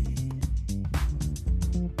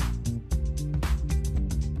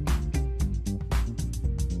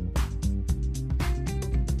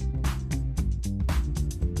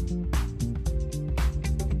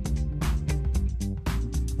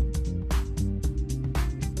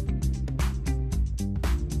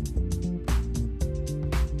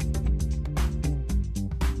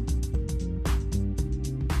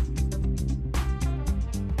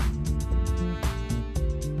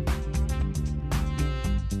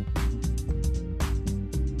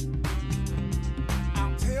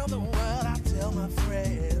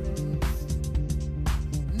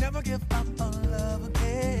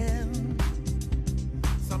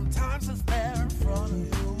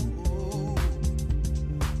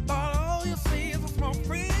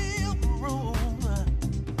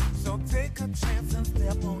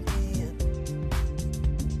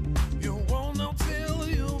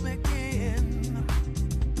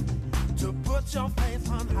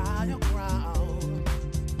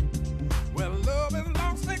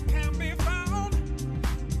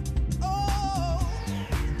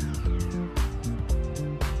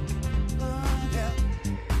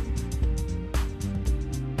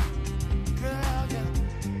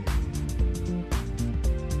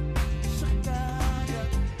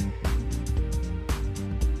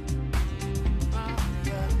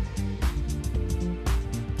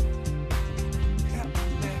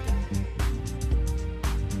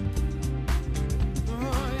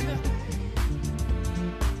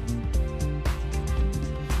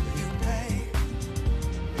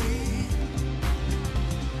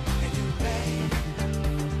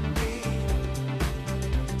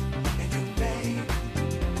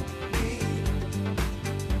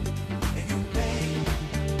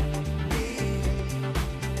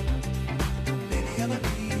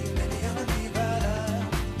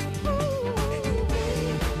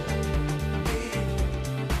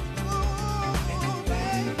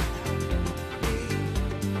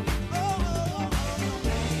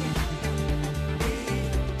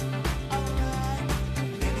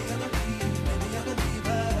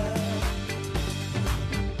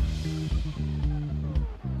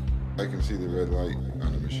 I can see the red light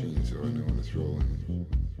on the machine, so I know when it's rolling.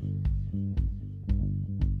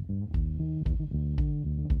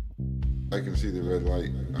 I can see the red light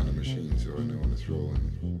on the machine, so I know when it's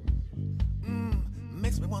rolling.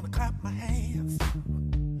 Makes me want to clap my hands.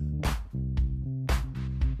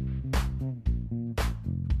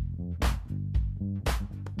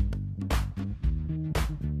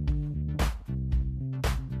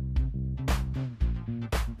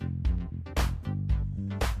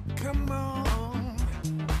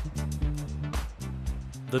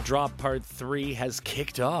 The Drop Part 3 has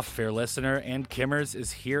kicked off, fair listener, and Kimmers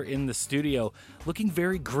is here in the studio looking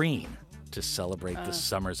very green to celebrate the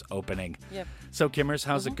summer's opening. Yep. So, Kimmers,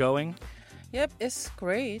 how's it going? Yep, it's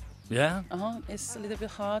great. Yeah? It's a little bit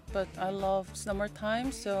hot, but I love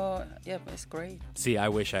summertime, so yep, it's great. See, I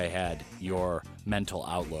wish I had your mental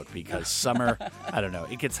outlook because summer, I don't know,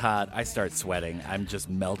 it gets hot, I start sweating, I'm just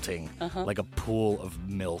melting like a pool of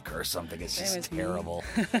milk or something. It's just terrible.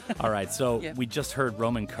 All right, so we just heard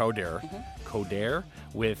Roman Kouder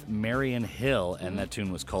with Marian Hill, and that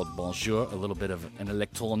tune was called Bonjour, a little bit of an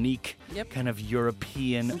electronique, kind of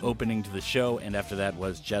European opening to the show. And after that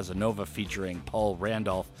was Jazzanova featuring Paul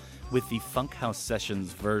Randolph with the Funkhaus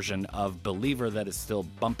Sessions version of Believer that is still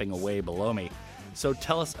bumping away below me. So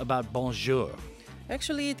tell us about Bonjour.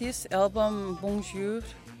 Actually, this album, Bonjour,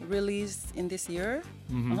 released in this year.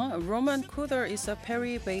 Roman Kouder is a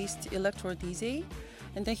Paris-based electro DJ,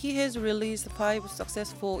 and he has released 5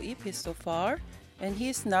 successful EPs so far, and he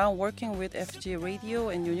is now working with FG Radio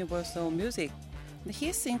and Universal Music. And he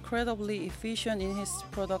is incredibly efficient in his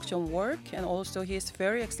production work, and also he is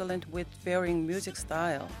very excellent with varying music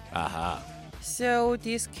style. So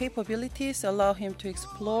these capabilities allow him to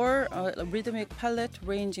explore a rhythmic palette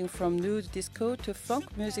ranging from nude disco to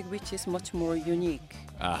funk music, which is much more unique.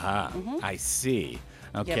 I see.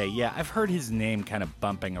 Okay, yeah, I've heard his name kind of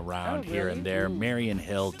bumping around here and there. Marian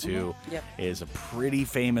Hill, too, is a pretty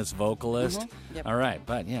famous vocalist. All right,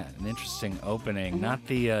 but yeah, an interesting opening. Not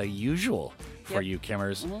the usual for you,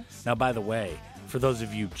 Kimmers. Now, by the way, for those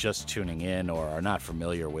of you just tuning in or are not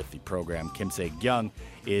familiar with the program, Kim Se-gyung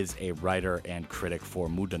is a writer and critic for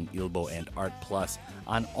Mudan Ilbo and Art Plus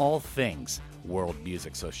on all things world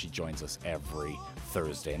music, so she joins us every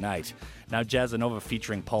Thursday night. Now, Jazzanova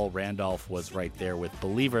featuring Paul Randolph was right there with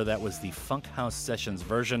Believer. That was the Funkhaus Sessions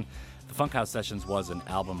version. The Funkhaus Sessions was an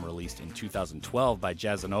album released in 2012 by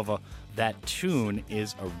Jazzanova. That tune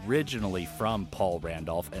is originally from Paul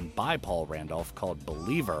Randolph and by Paul Randolph, called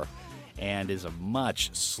Believer, and is a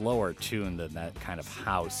much slower tune than that kind of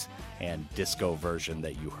house and disco version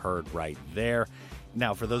that you heard right there.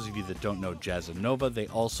 Now, for those of you that don't know Jazzanova, they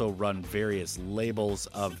also run various labels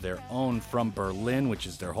of their own from Berlin, which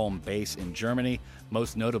is their home base in Germany,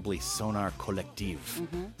 most notably Sonar Kollektiv.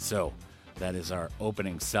 So that is our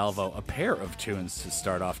opening salvo, a pair of tunes to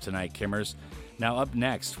start off tonight, Kimmers. Now, up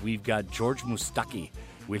next, we've got George Moustaki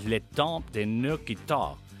with Le Temps de nos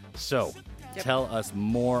guitares. So, tell us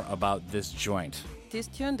more about this joint. This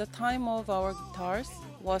tune, The Time of Our Guitars,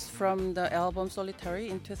 was from the album Solitary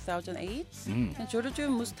in 2008. And George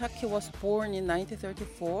Moustaki was born in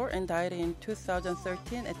 1934 and died in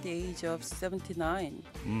 2013 at the age of 79.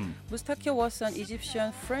 Moustaki was an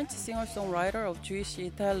Egyptian-French singer-songwriter of Jewish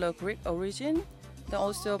Italo-Greek origin, and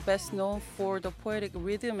also best known for the poetic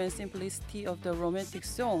rhythm and simplicity of the romantic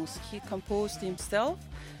songs he composed himself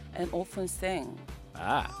and often sang.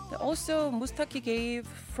 Also, Moustaki gave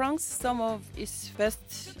France some of its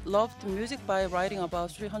best loved music by writing about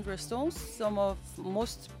 300 songs. Some of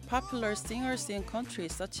most popular singers in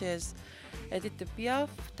countries such as Edith Piaf,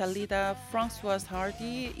 Dalida, Françoise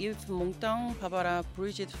Hardy, Yves Montand, Barbara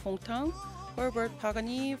Brigitte Fontaine, Herbert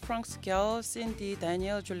Pagani, Frank Scala, Cindy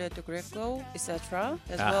Daniel, Juliette Greco, etc.,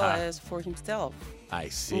 as well as for himself. I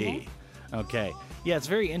see. Okay. Yeah, it's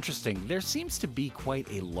very interesting. There seems to be quite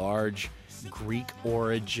a large Greek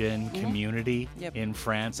origin community in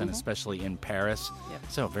France and especially in Paris.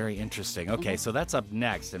 So very interesting. Okay, so that's up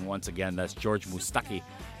next. And once again, that's George Moustaki.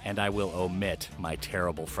 And I will omit my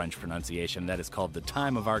terrible French pronunciation. That is called The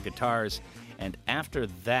Time of Our Guitars. And after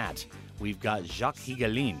that, we've got Jacques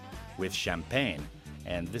Higelin with Champagne.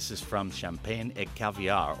 And this is from Champagne et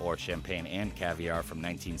Caviar, or Champagne and Caviar, from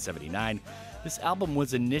 1979. This album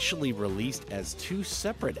was initially released as 2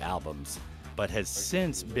 separate albums, but has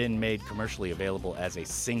since been made commercially available as a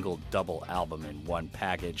single double album in one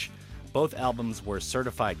package. Both albums were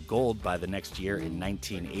certified gold by the next year in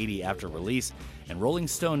 1980 after release, and Rolling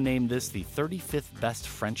Stone named this the 35th best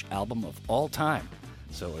French album of all time.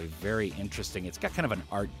 So a very interesting, it's got kind of an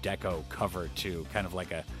Art Deco cover too, kind of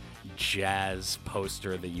like a jazz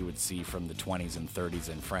poster that you would see from the 20s and 30s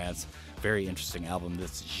in France. Very interesting album.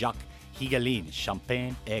 This is Jacques Higelin,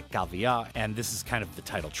 Champagne et Caviar, and this is kind of the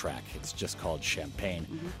title track. It's just called Champagne.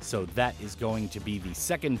 So that is going to be the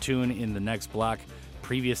second tune in the next block.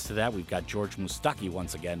 Previous to that, we've got George Moustaki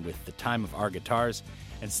once again with The Time of Our Guitars.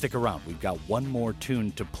 And stick around, we've got one more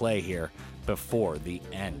tune to play here before the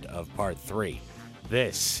end of part 3.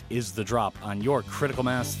 This is The Drop on your Critical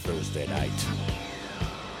Mass Thursday night.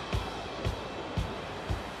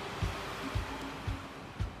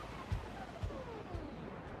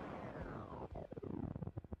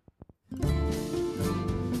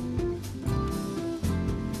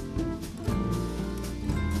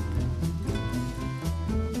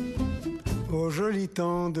 Au joli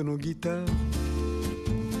temps de nos guitares,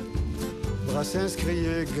 Brassens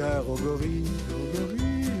criait gare au gorille,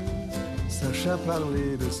 Sacha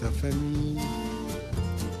parlait de sa famille,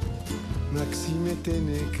 Maxime était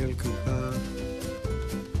né quelque part,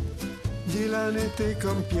 Dylan était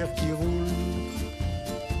comme Pierre qui roule,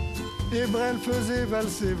 et Brel faisait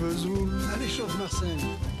valser Vesoul. Allez, chauffe Marcel.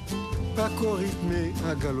 pas qu'au rythme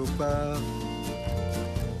à galopard,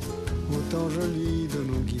 au temps joli de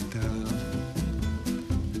nos guitares,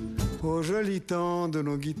 au joli temps de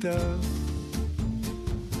nos guitares.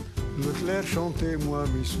 Le clair chantait, moi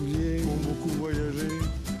mes souliers ont beaucoup voyagé.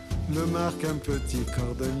 Le Marc un petit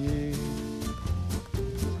cordonnier,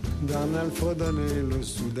 Darnal fredonnait le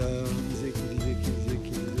soudard,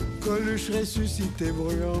 Coluche ressuscité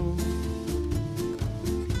bruyant.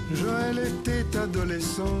 Joël était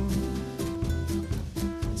adolescent,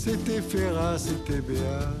 c'était Ferrat, c'était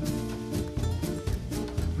Béat,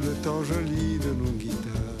 le temps joli de nos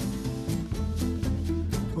guitares,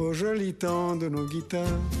 au joli temps de nos guitares,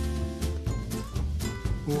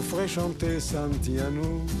 au frais chantait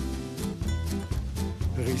Santiano,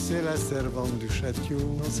 rissait la servante du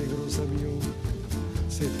château dans ses gros sabots,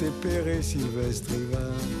 c'était Perret, Sylvestre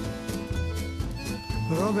Ivan.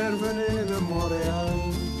 Robert venait de Montréal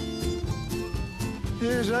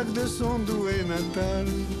et Jacques de son douai natal,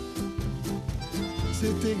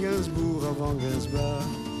 c'était Gainsbourg avant Gainsbourg,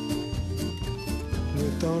 le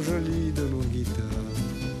temps joli de nos guitares,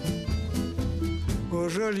 au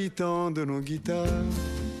joli temps de nos guitares.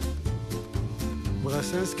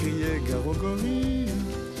 Brassens criait gare aux gorilles,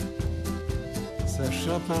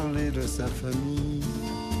 Sacha parlait de sa famille,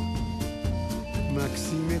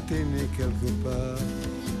 Maxime était né quelque part,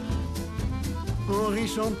 Henri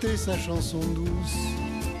chantait sa chanson douce,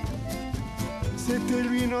 c'était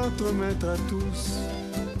lui notre maître à tous.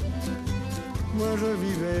 Moi je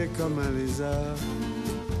vivais comme un lézard,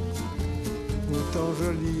 au temps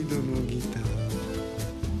joli de nos guitares.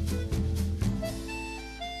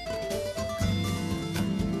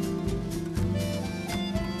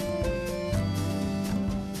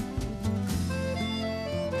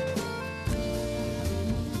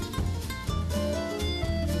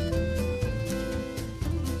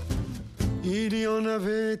 Il y en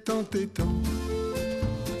avait tant et tant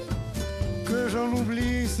que j'en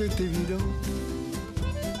oublie, c'est évident,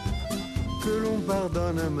 que l'on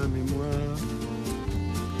pardonne à ma mémoire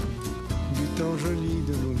du temps joli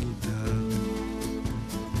de nos guitares,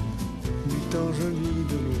 du temps joli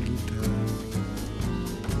de nos guitares,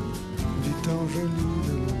 du temps joli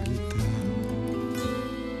de nos guitares.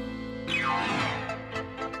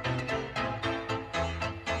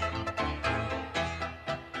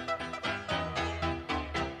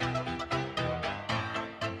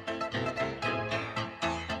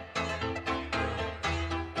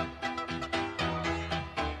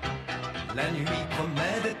 La nuit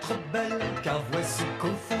promet d'être belle, car voici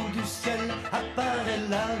qu'au fond du ciel apparaît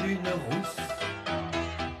la lune rousse.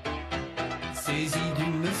 Saisi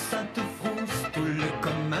d'une sainte frousse, tout le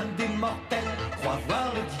commun des mortels croit voir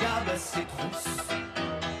le diable à ses trousses.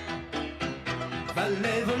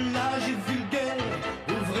 Valets, volages et vulgaires,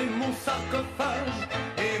 ouvrez mon sarcophage,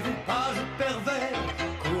 et vous pages pervers,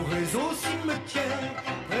 courez au cimetière,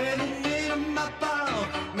 prévenez de ma part,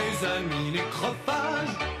 mes amis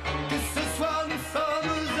nécrophages.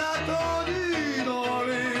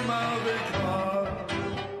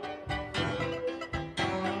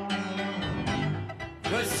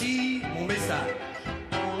 Voici mon message.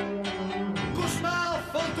 Cauchemars,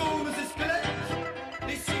 fantômes et squelettes,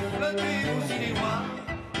 laissez flotter vos idées noires,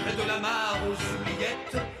 près de la mare aux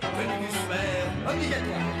oubliettes, venus du sphère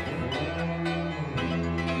obligatoire.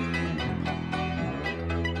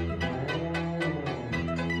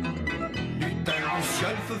 Lutin,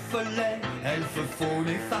 luciole, feu follet, elfe, faune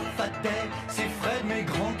et farfadet, c'est Fred, mes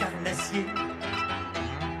grands carnassiers.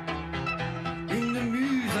 Une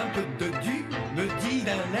muse un peu dodue me dit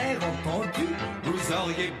d'un air entendu, vous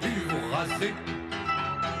auriez pu vous raser.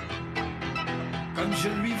 Comme je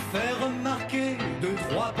lui fais remarquer deux,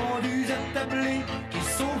 trois pendus attablés qui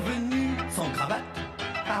sont venus sans cravate.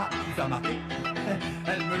 Ah, vous fait remarquer.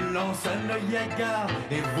 Elle me lance un œil hagard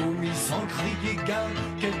et vomit sans crier gare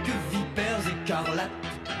quelques vipères écarlates.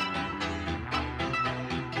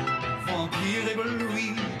 Vampire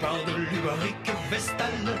ébloui par de l'ubérique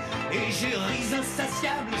vestale, égéries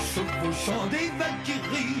insatiables chevauchant des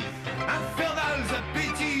valkyries, infernales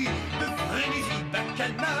appétits de frénésie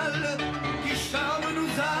bacchanale qui charment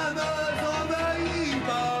nos âmes envahies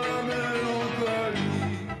par la mélancolie.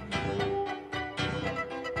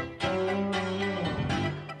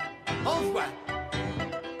 Envoie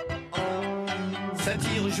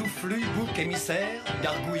satire, joufflu, bouc émissaire,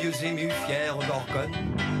 gargouilleuse émue, fière gorgone,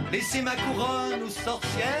 laissez ma couronne aux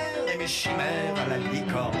sorcières et mes chimères à la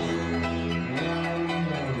licorne.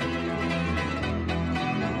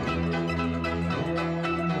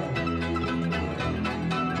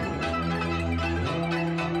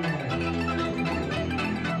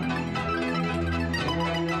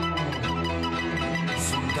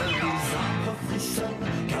 Soudain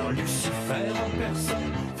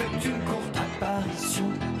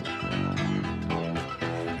confession.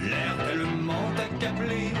 L'air tellement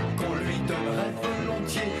accablé qu'on lui donnerait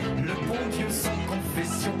volontiers le bon Dieu sans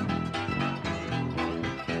confession.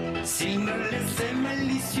 S'il me laissait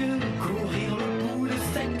malicieux courir le bout de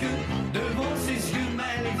sa queue devant ses yeux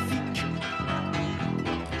maléfiques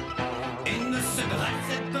et ne se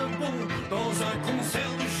dressait un bond dans un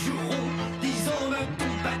concert de jurons disant d'un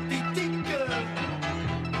ton pathétique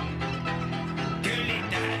que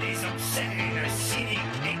l'état des obscènes,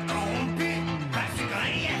 cyniques et corrompus fasse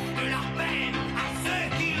grief de leur peine à ceux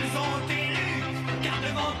qu'ils ont élus, car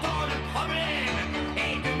devant tant de problèmes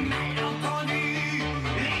et de malentendus,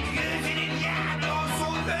 les dieux et les diables en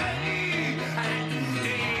sont venus à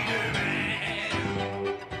douter d'eux-mêmes.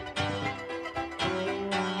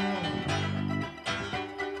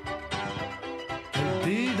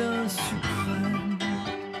 Dédain suprême,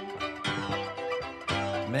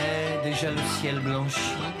 mais déjà le ciel blanchit.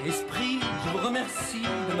 Esprit, je vous remercie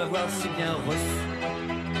de m'avoir si bien reçu.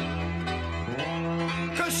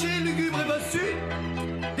 Caché, lugubre et bossu,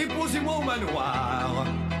 déposez-moi au manoir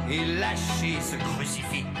et lâchez ce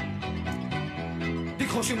crucifix.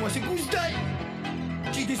 Décrochez-moi ces gousses d'ail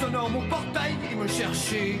qui déshonorent mon portail et me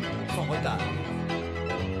cherchez sans retard.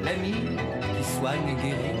 L'ami qui soigne et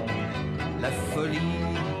guérit, la folie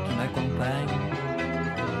qui m'accompagne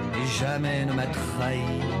et jamais ne m'a trahi.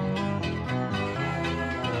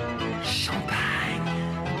 Champagne.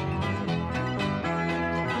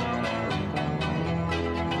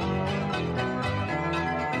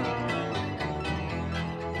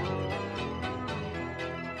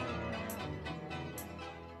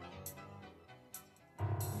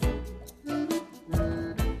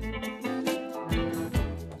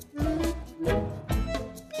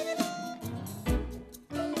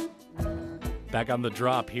 Back on the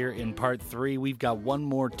drop here in part 3. We've got one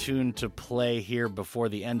more tune to play here before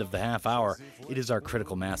the end of the half hour. It is our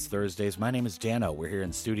Critical Mass Thursdays. My name is Danno. We're here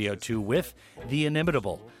in Studio 2 with the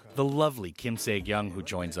inimitable, the lovely Kim Se-kyung, who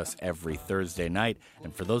joins us every Thursday night.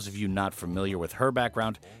 And for those of you not familiar with her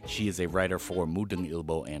background, she is a writer for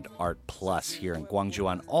Mudeungilbo and Art Plus here in Gwangju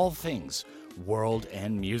on all things world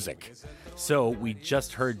and music. So we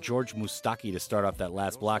just heard George Moustaki to start off that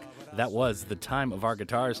last block. That was The Time of Our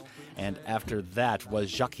Guitars. And after that was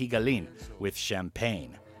Jacques Higelin with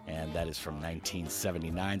Champagne. And that is from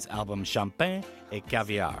 1979's album Champagne et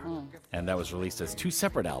Caviar. And that was released as 2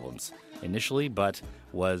 separate albums initially, but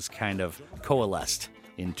was kind of coalesced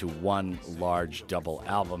into one large double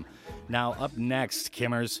album. Now up next,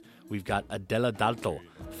 Kimmers, we've got Adela Dalto,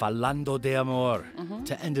 Falando de Amor,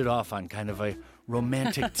 to end it off on kind of a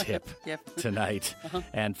romantic tip tonight.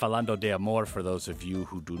 And Falando de Amor, for those of you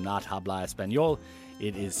who do not habla español,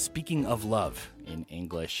 it is speaking of love in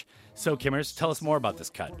English. So, Kimmers, tell us more about this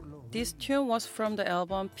cut. This tune was from the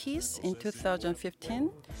album Peace in 2015.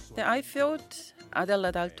 Then I felt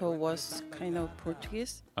Adela Dalto was kind of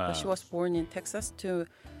Portuguese, but she was born in Texas to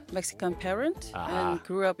Mexican parents and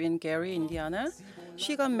grew up in Gary, Indiana.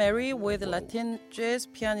 She got married with Latin jazz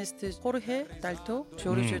pianist Jorge Dalto,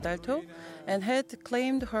 George Dalto, and had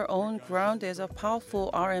claimed her own ground as a powerful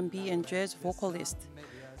R&B and jazz vocalist.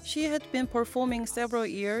 She had been performing several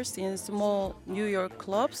years in small New York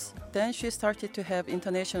clubs. Then she started to have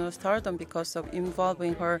international stardom because of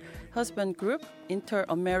involving her husband group,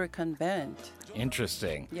 Inter-American Band.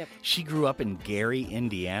 Interesting. Yep. She grew up in Gary,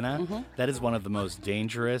 Indiana. That is one of the most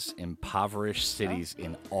dangerous, impoverished cities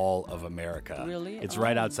in all of America. Really? It's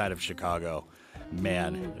right outside of Chicago.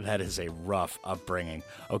 Man, that is a rough upbringing.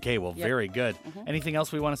 Okay, well, very good. Anything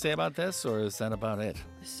else we want to say about this, or is that about it?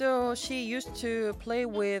 So she used to play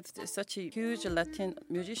with such huge Latin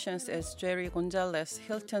musicians as Jerry Gonzalez,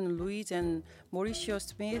 Hilton Luis, and Mauricio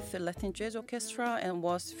Smith Latin Jazz Orchestra, and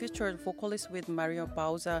was featured vocalist with Mario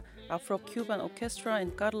Bauza Afro-Cuban Orchestra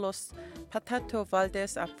and Carlos Patato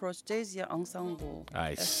Valdez Afro-Jazzia Ensemble.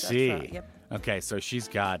 I see. Okay, so she's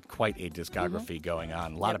got quite a discography going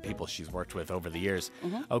on. A lot of people she's worked with over the years.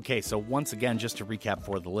 Okay, so once again, just to recap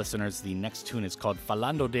for the listeners, the next tune is called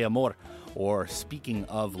Falando de Amor, or Speaking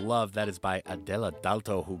of Love. That is by Adela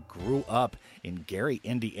Dalto, who grew up in Gary,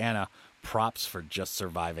 Indiana. Props for just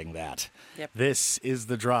surviving that. This is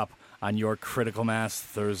The Drop on your Critical Mass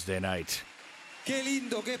Thursday night. Qué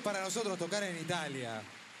lindo que es para nosotros tocar en Italia.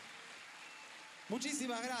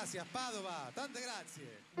 Muchísimas gracias, Padova. Tante grazie.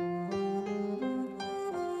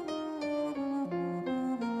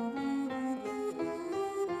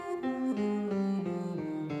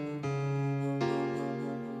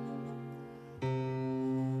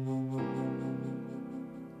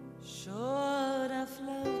 Chora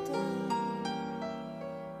flauta,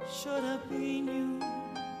 chora pinho,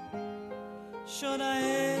 chora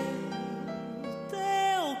eu,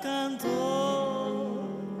 cantor,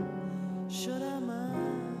 chora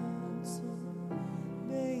manso,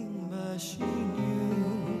 bem baixinho,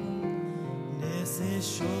 nesse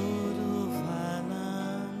choro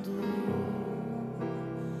falando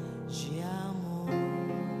de amor.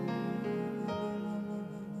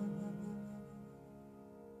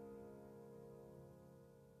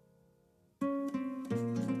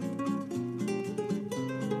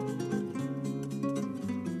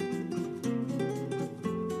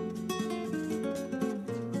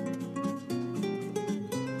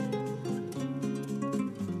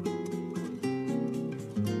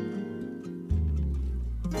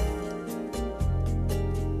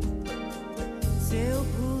 Se eu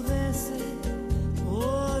pudesse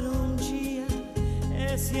por dia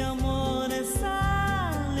esse amor,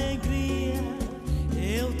 essa alegria,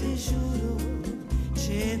 eu te juro,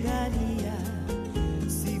 te daria.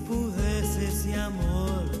 Se pudesse esse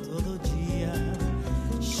amor todo dia,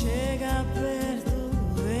 chega perto,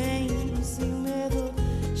 vem sem medo,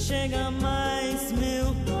 chega mais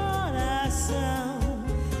meu coração,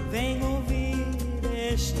 vem ouvir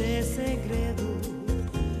este segredo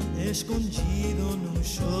escondido num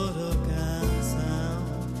choro canção.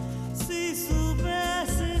 Se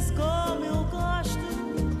soubesses como eu gosto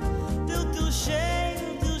do teu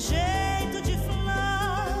jeito de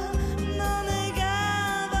falar, não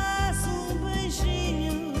negavas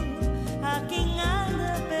beijinho a quem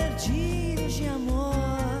anda perdido de amor.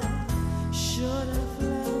 Chora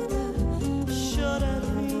flauta, chora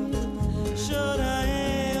vinho, chora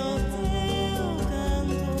eu teu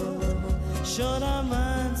canto, chora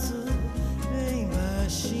manso, bem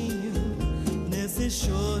baixinho, nesse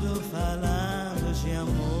choro falando de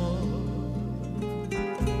amor.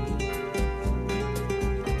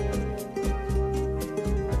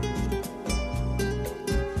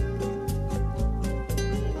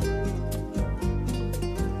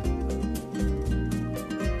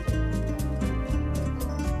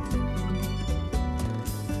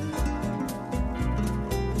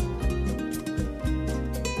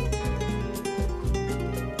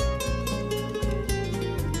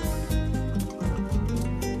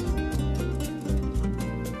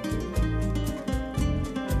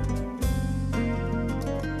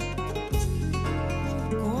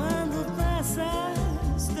 Quando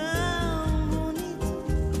passas tão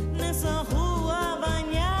bonito nessa rua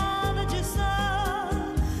banhada de sol,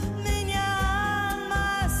 minha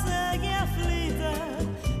alma segue aflita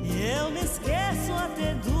e eu me esqueço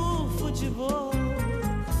até do futebol.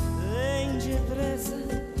 Vem depressa,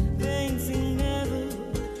 vem sem medo,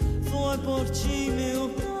 foi por ti meu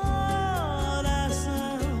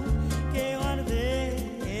coração que eu guardei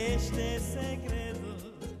este segredo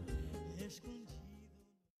escondido.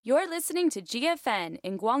 You're listening to GFN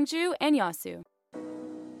in Gwangju and Yasu.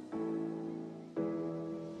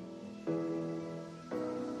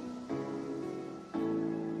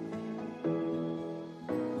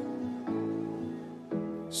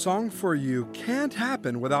 Song for You can't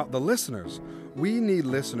happen without the listeners. We need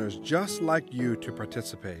listeners just like you to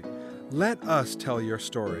participate. Let us tell your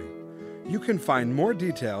story. You can find more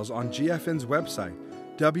details on GFN's website,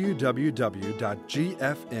 www.gfn.or.kr.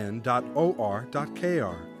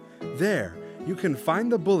 There, you can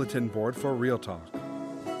find the bulletin board for Real Talk.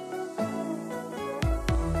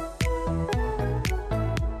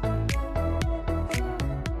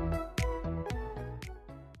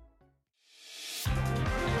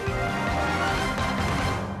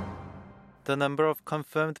 The number of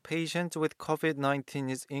confirmed patients with COVID-19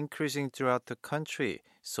 is increasing throughout the country,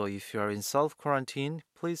 so if you are in self-quarantine,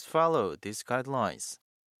 please follow these guidelines.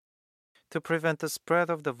 To prevent the spread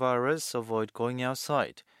of the virus, avoid going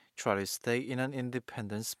outside. Try to stay in an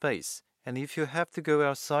independent space, and if you have to go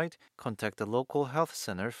outside, contact the local health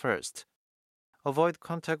center first. Avoid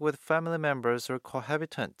contact with family members or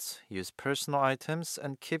cohabitants. Use personal items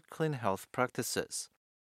and keep clean health practices.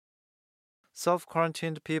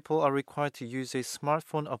 Self-quarantined people are required to use a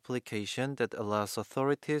smartphone application that allows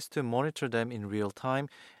authorities to monitor them in real time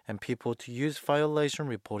and people to use violation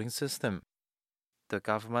reporting system. The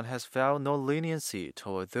government has vowed no leniency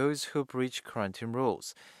toward those who breach quarantine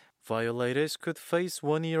rules. Violators could face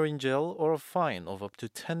 1 year in jail or a fine of up to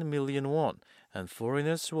 10 million won, and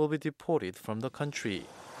foreigners will be deported from the country.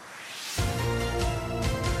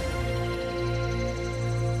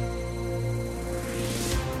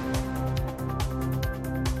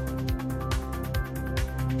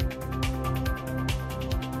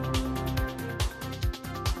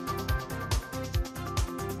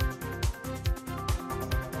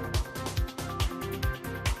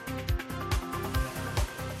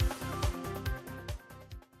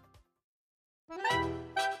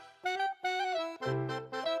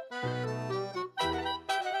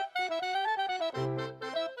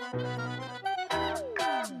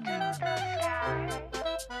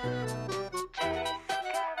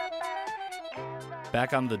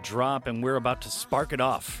 Back on the drop, and we're about to spark it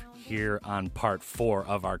off here on part 4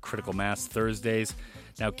 of our Critical Mass Thursdays.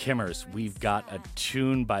 Now, Kimmers, we've got a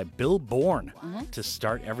tune by Bill Bourne to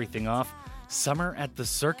start everything off. Summer at the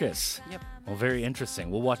Circus. Yep. Well, very interesting.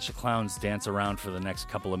 We'll watch the clowns dance around for the next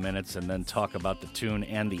couple of minutes and then talk about the tune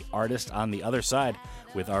and the artist on the other side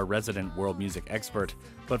with our resident world music expert.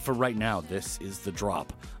 But for right now, this is The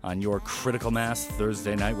Drop on your Critical Mass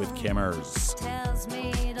Thursday night with Kimmers. Tells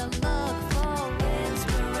me to look for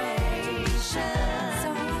inspiration. So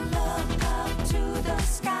I look up to the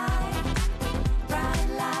sky. Bright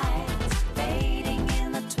lights fading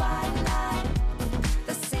in the twilight.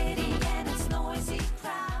 The city and its noisy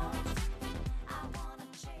crowds. I wanna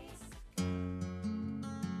chase.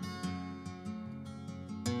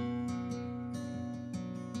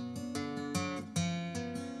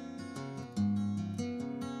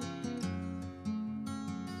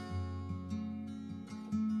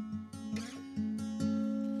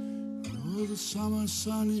 Oh, the summer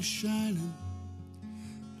sun is shining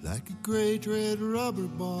like a great red rubber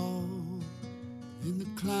ball, and the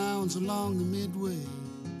clowns along the midway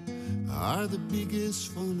are the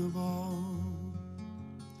biggest fun of all.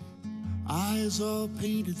 Eyes all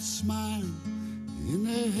painted smiling, in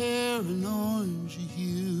their hair an orangey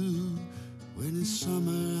hue. When it's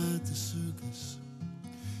summer at the circus,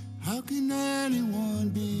 how can anyone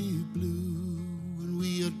be blue? When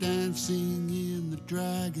we are dancing in the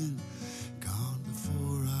dragon, gone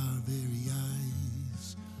before our very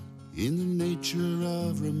eyes. In the nature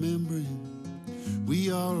of remembering,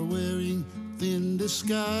 we are wearing thin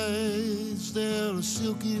disguise. There are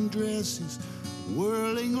silken dresses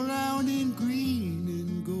whirling around in green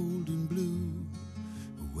and gold and blue.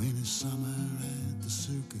 When it's summer at the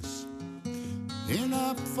circus, and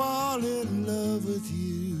I fall in love with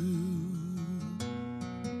you.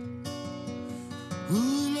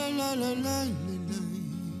 Ooh la la la la la la.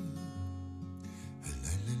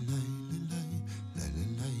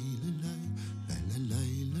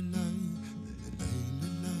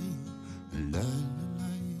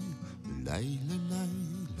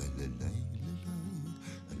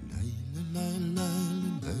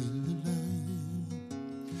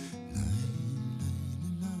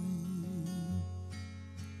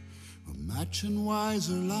 Matching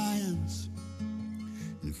wiser lions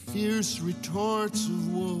and fierce retorts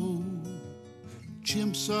of woe.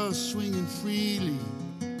 Chimps are swinging freely,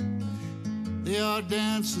 they are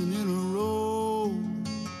dancing in a row.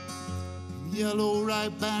 Yellow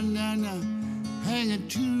ripe banana hanging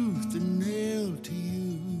tooth and nail to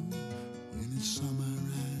you. When it's summer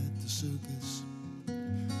at the circus,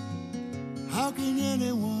 how can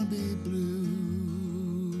anyone be blue?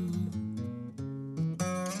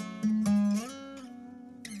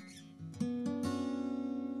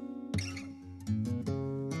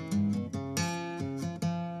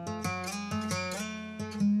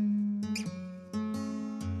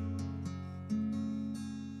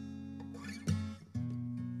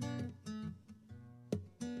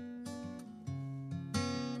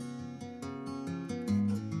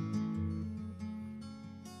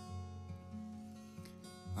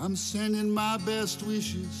 I'm sending my best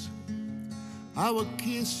wishes. I will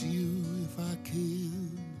kiss you if I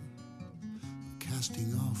can.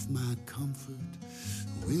 Casting off my comfort,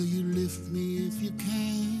 will you lift me if you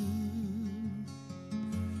can?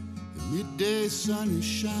 The midday sun is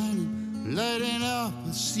shining, lighting up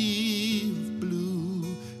a sea of blue.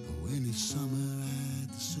 When it's summer at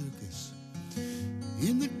the circus,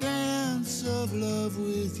 in the dance of love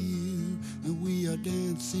with you, and we are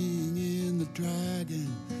dancing in the dragon,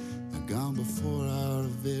 gone before our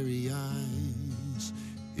very eyes.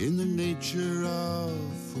 In the nature of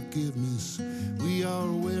forgiveness, we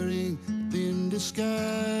are wearing thin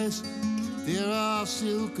disguise. There are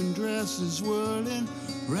silken dresses whirling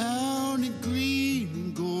round in green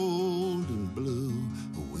and gold and blue.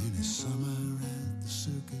 When it's summer at the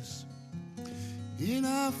circus, and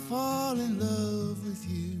I fall in love with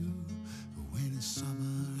you. When it's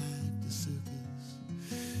summer at the circus,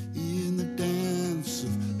 in the dance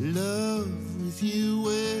of love with you.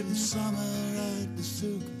 When it's summer at the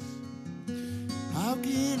circus, how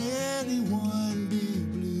can anyone be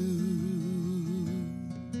blue?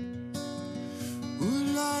 Ooh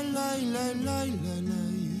la la la la la la.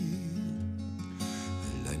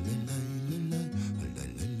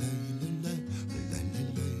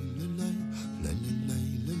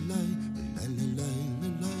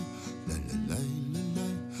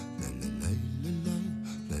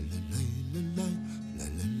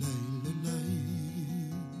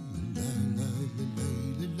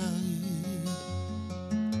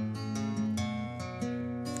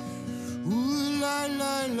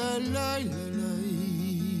 la la la la la.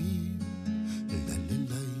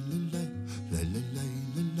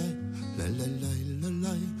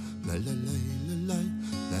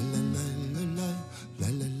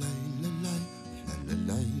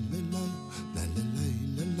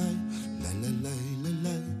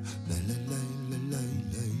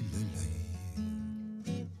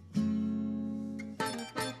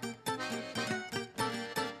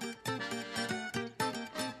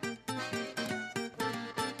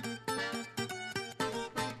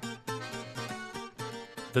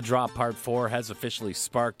 The Drop Part 4 has officially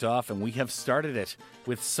sparked off, and we have started it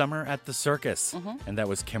with Summer at the Circus. And that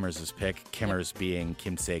was Kimmers' pick. Kimmers being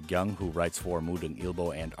Kim Se-kyung, who writes for Mudung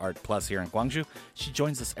Ilbo and Art Plus here in Gwangju. She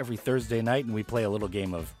joins us every Thursday night, and we play a little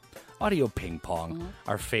game of audio ping-pong,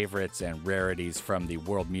 our favorites and rarities from the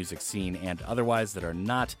world music scene and otherwise that are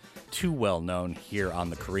not too well known here on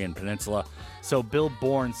the Korean Peninsula. So Bill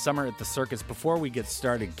Bourne, Summer at the Circus. Before we get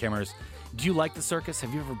started, Kimmers, do you like the circus?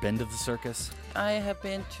 Have you ever been to the circus? I have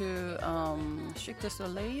been to Cirque du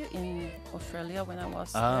Soleil in Australia when I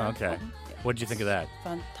was there. Oh, okay. What did you think of that?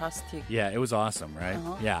 Fantastic. Yeah, it was awesome, right?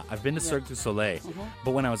 Yeah, I've been to Cirque du Soleil,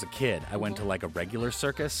 but when I was a kid, I went to like a regular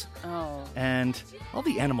circus, and all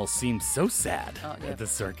the animals seemed so sad at the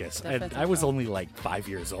circus. And I was only like 5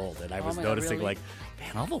 years old, and I was noticing really? like,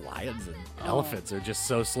 man, all the lions and elephants are just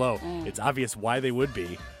so slow. It's obvious why they would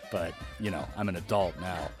be. But, you know, I'm an adult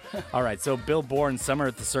now. All right, so Bill Bourne, Summer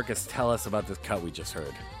at the Circus, tell us about this cut we just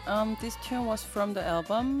heard. This tune was from the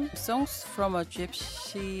album Songs from a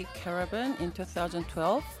Gypsy Caravan in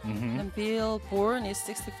 2012. And Bill Bourne is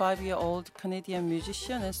 65-year-old Canadian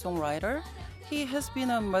musician and songwriter. He has been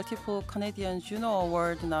a multiple Canadian Juno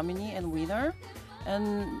Award nominee and winner.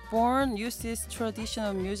 And Bourne uses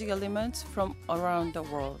traditional music elements from around the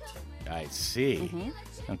world. I see.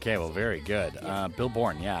 Okay, well, very good. Bill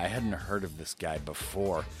Bourne, yeah, I hadn't heard of this guy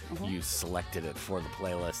before you selected it for the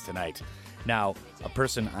playlist tonight. Now, a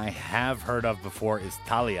person I have heard of before is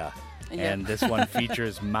Thalia, and this one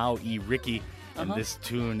features Mau y Ricky, and this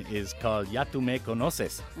tune is called Ya Tu Me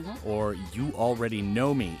Conoces, or You Already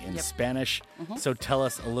Know Me in Spanish. So tell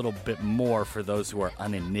us a little bit more for those who are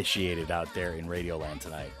uninitiated out there in Radioland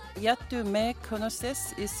tonight. Ya Tu Me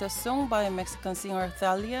Conoces is a song by Mexican singer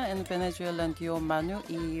Thalia and Venezuelan duo Manu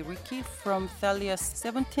y Ricky from Thalia's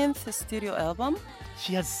 17th studio album.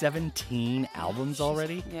 She has 17 albums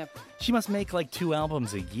already? Yep. She must make like 2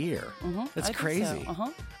 albums a year. That's crazy.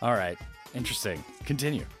 All right, interesting.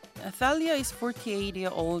 Continue. Thalia is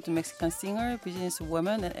 48-year-old Mexican singer,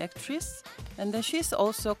 businesswoman, and actress. And then she's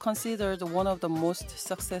also considered one of the most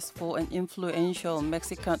successful and influential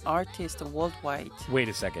Mexican artists worldwide. Wait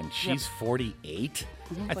a second. She's 48?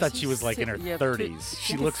 I thought she was like in her 30s.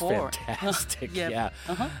 She looks fantastic. Yeah.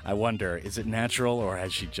 I wonder, is it natural or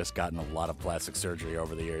has she just gotten a lot of plastic surgery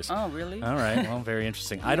over the years? Oh, really? All right. Well, very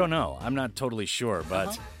interesting. I don't know. I'm not totally sure,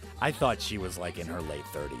 but I thought she was like in her late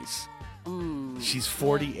 30s. She's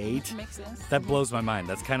 48? Makes sense. That blows my mind.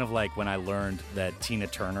 That's kind of like when I learned that Tina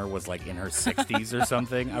Turner was like in her 60s or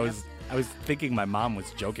something. I was thinking my mom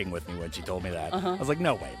was joking with me when she told me that. I was like,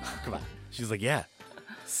 no way, Mom, come on. She's like, yeah,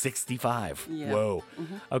 65. Whoa.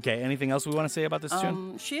 Okay, anything else we want to say about this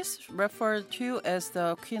tune? She's referred to as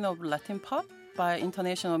the queen of Latin pop by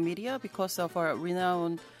international media because of her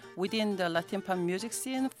renown within the Latin pop music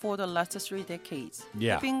scene for the last 3 decades.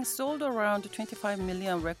 Having sold around 25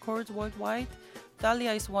 million records worldwide,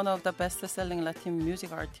 Thalia is one of the best-selling Latin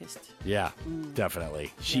music artists. Yeah,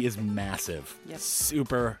 definitely. She is massive.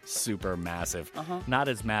 Super, super massive. Not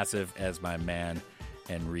as massive as my man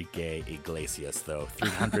Enrique Iglesias, though.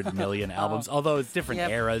 300 million albums. Although it's different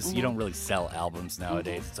eras. You don't really sell albums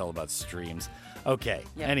nowadays. It's all about streams. Okay,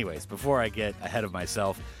 anyways, before I get ahead of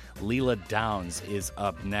myself, Lila Downs is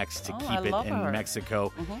up next to keep it in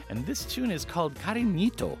Mexico. And this tune is called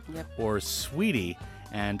Cariñito, or Sweetie.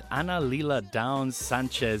 And Ana Lila Downs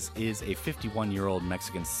Sanchez is a 51-year-old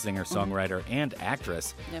Mexican singer-songwriter and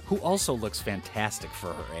actress who also looks fantastic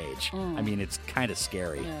for her age. I mean, it's kind of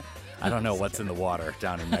scary. I don't know what's in the water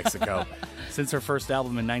down in Mexico. Since her first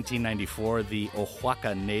album in 1994, the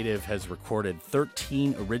Oaxaca native has recorded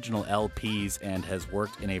 13 original LPs and has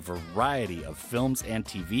worked in a variety of films and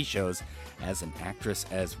TV shows as an actress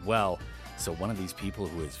as well. So one of these people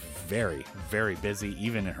who is very, very busy,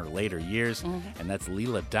 even in her later years, and that's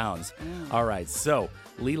Lila Downs. All right, so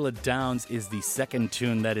Lila Downs is the second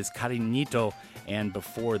tune, that is Cariñito, and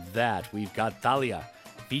before that, we've got Thalia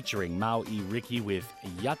featuring Mau y Ricky with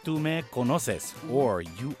Ya Tu Me Conoces, or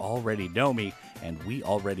You Already Know Me, and we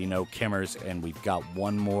already know Kimmers, and we've got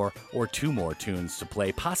 1 more or 2 more tunes to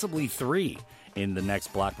play, possibly 3 in the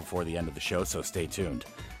next block before the end of the show, so stay tuned.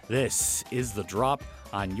 This is The Drop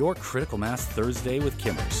on your Critical Mass Thursday with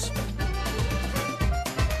Kimmers.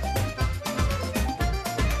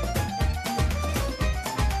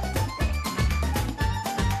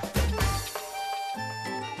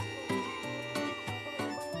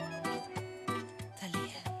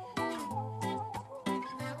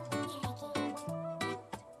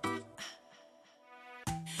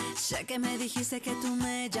 Sé que me dijiste que tú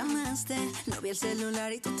me llamaste, no vi el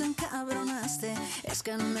celular y tú te encabronaste. Es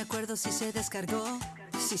que no me acuerdo si se descargó,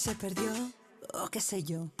 si se perdió o qué sé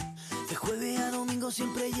yo. De jueves a domingo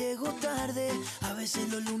siempre llego tarde, a veces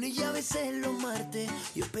los lunes y a veces los martes.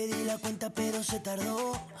 Yo pedí la cuenta pero se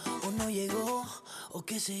tardó, o no llegó, o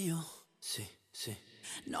qué sé yo. Sí, sí.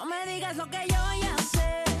 No me digas lo que yo ya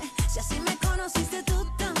sé, si así me conociste tú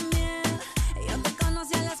también. Yo te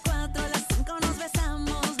conocí a las 4, a las 5 nos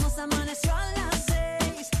besamos, nos amaneció a las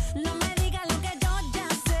 6. No me digas lo que yo ya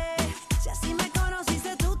sé, si así me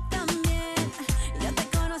conociste tú también. Yo te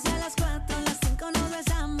conocí a las 4, a las 5 nos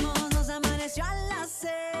besamos, nos amaneció a las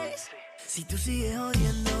 6. Si tú sigues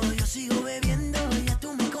odiando, yo sigo bebiendo, ya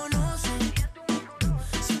tú me conoces.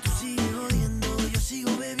 Si tú sigues odiando, yo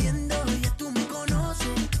sigo bebiendo, ya tú me conoces.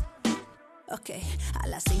 Ok, a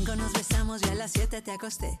las 5 nos besamos y a las 7 te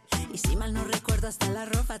acosté. Y si mal no recuerdo hasta la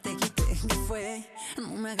ropa te quité. ¿Qué fue? No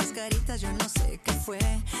me hagas caritas, yo no sé qué fue.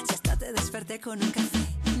 Si hasta te desperté con un café.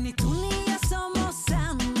 Ni tú ni yo somos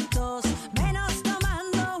santos, menos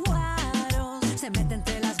tomando guaros. Se mete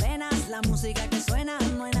entre las venas la música que suena,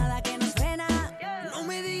 no hay nada que nos frena. No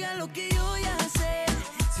me digas lo que yo ya sé,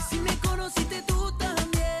 si me conociste tú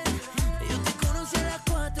también. Yo te conocí a las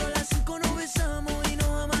 4, a las 5 nos besamos y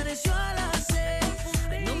nos amaneció a las 6.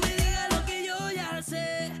 No me digas lo que yo ya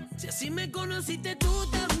sé, si así me conociste tú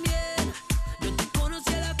también. Yo te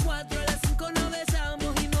conocí a las 4, a las 5 nos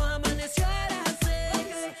besamos y nos amaneció a las 6.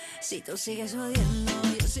 Si tú sigues odiando,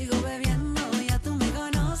 yo sigo bebiendo, ya tú me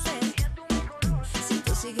conoces. Si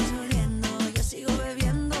tú sigues odiando, yo sigo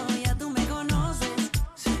bebiendo, ya tú me conoces.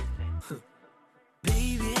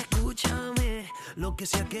 Baby, escúchame, lo que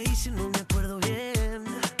sea que hice no me acuerdo bien.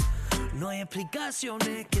 No hay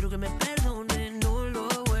explicaciones, quiero que me perdones, no lo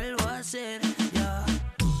vuelvo a hacer, ya.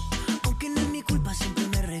 Aunque no es mi culpa, siempre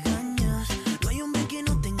me regañas. No hay hombre que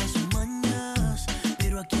no tenga sus mañas,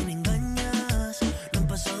 pero a quien engañas. No han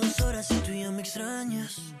pasado 2 horas y tú ya me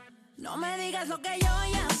extrañas. No me digas lo que yo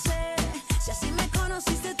ya sé, si así me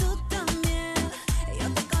conociste tú también.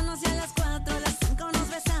 Yo te conocí a las 4, a las 5 nos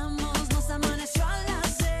besamos, nos amaneció a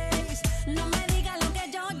las 6. No me digas lo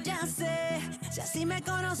que yo ya sé, si así me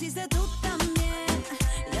conociste tú también.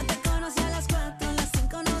 Yo te conocí a las 4, a las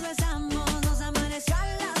 5 nos besamos, nos amaneció a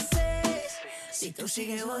las 6. Si tú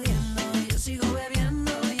sigues odiando, yo sigo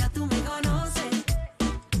bebiendo, ya tú me conoces.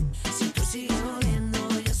 Si tú sigues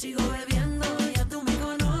odiando, yo sigo bebiendo, ya tú me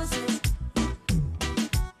conoces.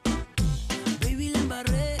 Baby, la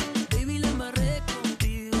embarré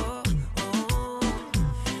contigo. Oh,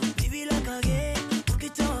 baby, la cagué porque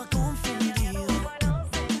estaba confundido.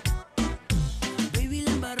 Baby,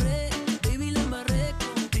 la embarré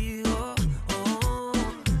contigo. Oh,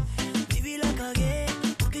 baby, la cagué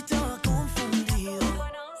porque estaba confundido.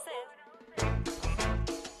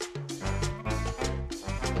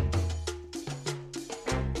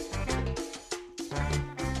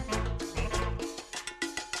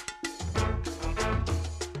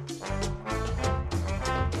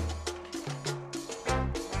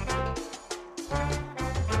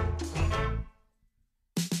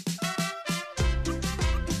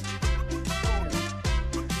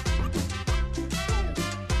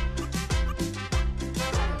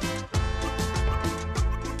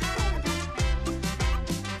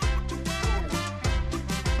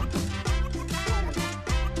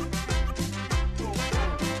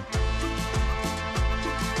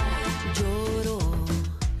 Lloro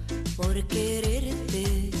por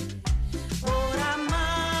quererte, por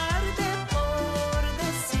amarte, por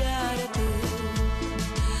desearte.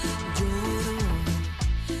 Lloro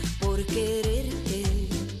por quererte,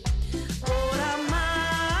 por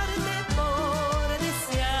amarte, por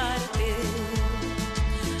desearte.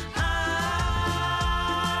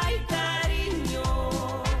 Ay, cariño,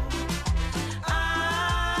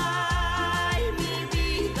 ay, mi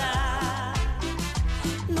vida.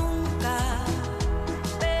 Nunca,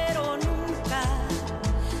 pero nunca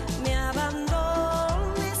me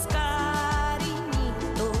abandones,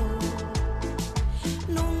 cariñito.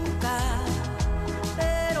 Nunca,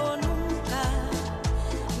 pero nunca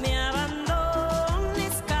me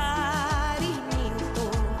abandones, cariñito.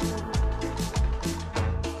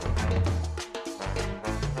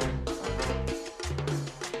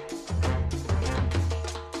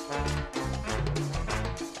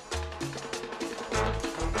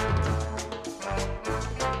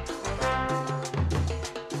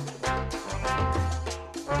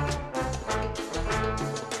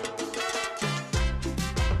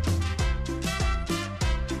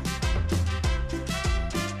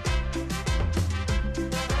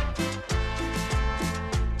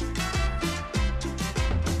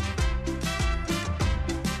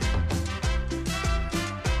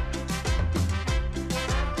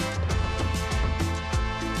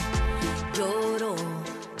 Lloro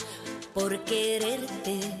por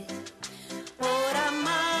quererte,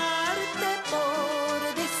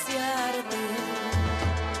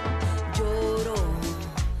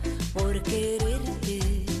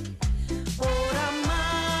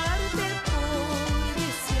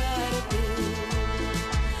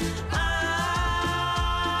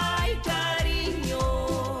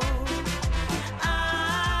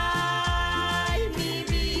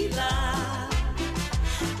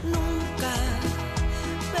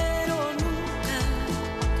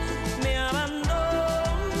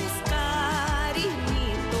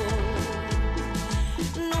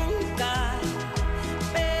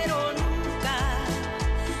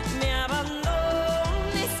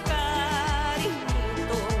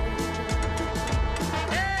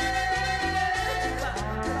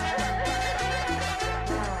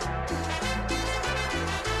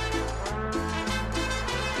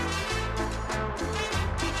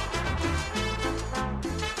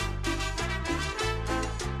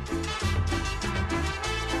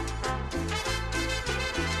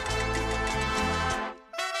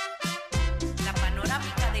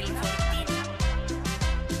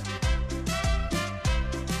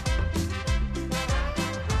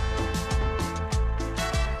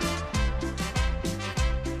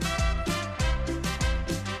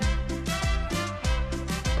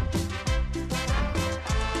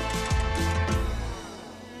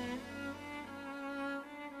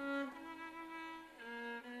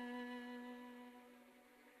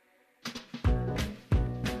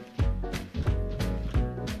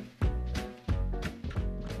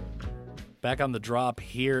 Back on the drop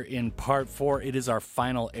here in part 4. It is our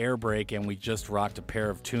final air break, and we just rocked a pair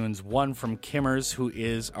of tunes. One from Kimmers, who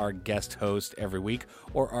is our guest host every week,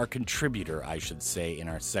 or our contributor, I should say, in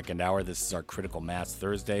our second hour. This is our Critical Mass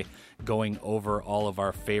Thursday, going over all of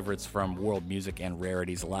our favorites from world music and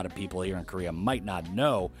rarities. A lot of people here in Korea might not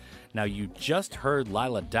know. Now, you just heard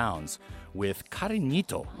Lila Downs with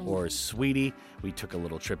Cariñito, or Sweetie. We took a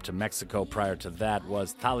little trip to Mexico. Prior to that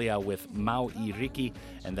was Thalia with Mau y Ricky,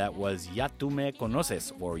 and that was Ya Tú Me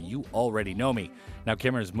Conoces, or You Already Know Me. Now,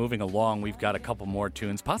 Kimmer's moving along. We've got a couple more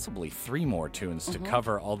tunes, possibly 3 more tunes to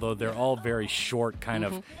cover, although they're all very short, kind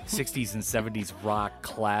of 60s and 70s rock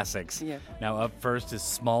classics. Yeah. Now, up first is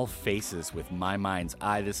Small Faces with My Mind's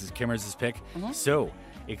Eye. This is Kimmer's pick. So,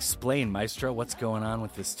 explain, Maestro, what's going on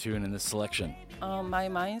with this tune and this selection? My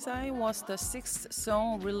Mind's Eye was the 6th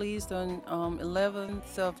song released on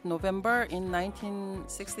 11th of November in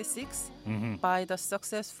 1966 by the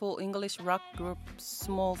successful English rock group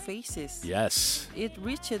Small Faces. Yes. It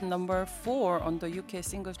reached number 4 on the UK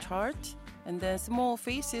single chart. And then Small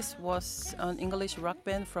Faces was an English rock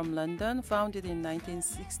band from London, founded in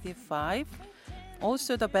 1965.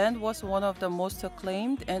 Also, the band was one of the most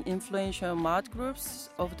acclaimed and influential mod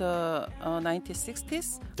groups of the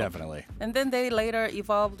 1960s. Definitely. And then they later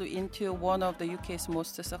evolved into one of the UK's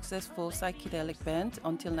most successful psychedelic bands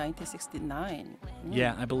until 1969.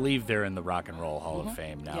 Yeah, I believe they're in the Rock and Roll Hall of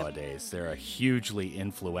Fame nowadays. They're a hugely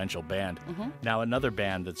influential band. Now, another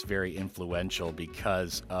band that's very influential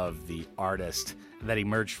because of the artist that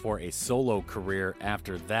emerged for a solo career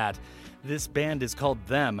after that. This band is called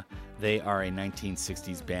Them. They are a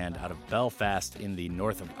 1960s band out of Belfast in the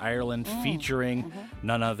north of Ireland, featuring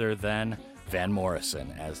none other than Van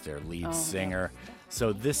Morrison as their lead singer.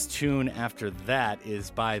 So this tune after that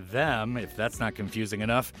is by them, if that's not confusing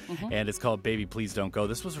enough, and it's called Baby Please Don't Go.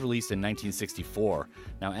 This was released in 1964.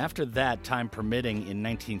 Now, after that, time permitting, in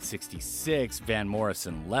 1966, Van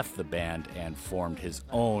Morrison left the band and formed his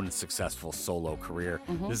own successful solo career.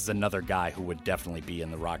 This is another guy who would definitely be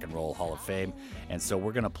in the Rock and Roll Hall of Fame, and so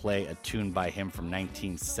we're going to play a tune by him from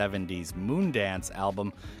 1970's Moondance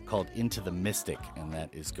album called Into the Mystic, and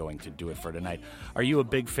that is going to do it for tonight. Are you a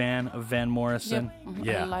big fan of Van Morrison? Yep.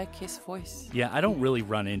 Yeah. I like his voice. Yeah, I don't really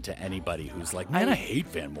run into anybody who's like, man, I hate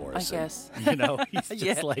Van Morrison. I guess. You know, he's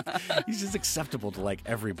just like, he's just acceptable to like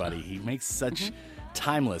everybody. He makes such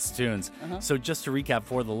timeless tunes. So just to recap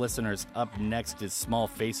for the listeners, up next is Small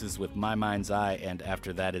Faces with My Mind's Eye, and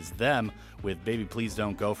after that is Them with Baby Please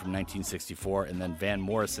Don't Go from 1964, and then Van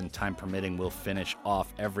Morrison, time permitting, will finish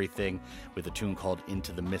off everything with a tune called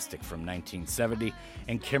Into the Mystic from 1970.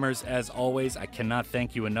 And Kimmers, as always, I cannot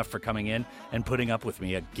thank you enough for coming in and putting up with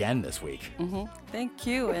me again this week. Thank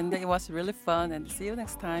you, and it was really fun, and see you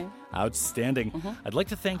next time. Outstanding. I'd like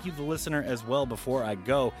to thank you, the listener, as well before I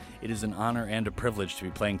go. It is an honor and a privilege to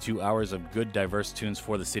be playing 2 hours of good, diverse tunes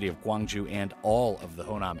for the city of Gwangju and all of the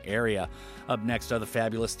Honam area. Up next are the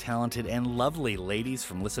fabulous, talented, and lovely ladies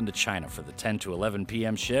from Listen to China for the 10 to 11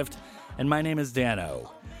 p.m. shift. And my name is Danno.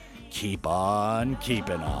 Keep on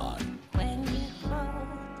keeping on. When you hold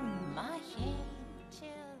my hand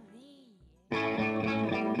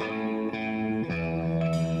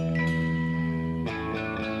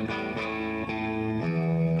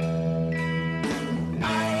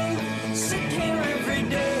I sit here every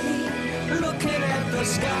day, looking at the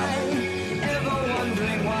sky, ever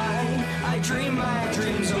wondering why I dream my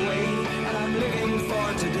dreams away, and I'm living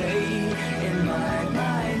for today in my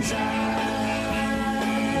mind's eye.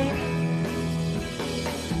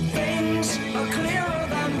 Things are clearer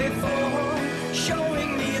than before,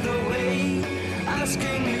 showing me the way,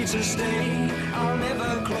 asking me to stay. I'll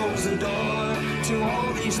never close the door to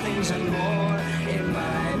all these things and more in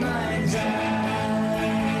my mind's eye.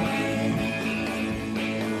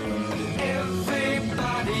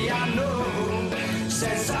 Everybody I know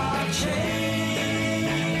says I've changed,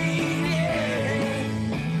 yeah.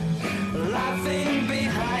 Laughing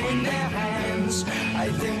behind their hands, I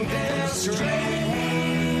think they're strange.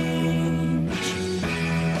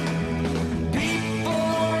 People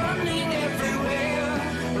running everywhere,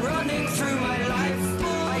 running through my life.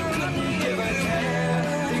 I couldn't give a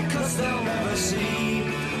care, because they'll never see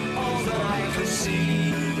all that I could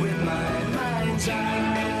see with my mind's eye.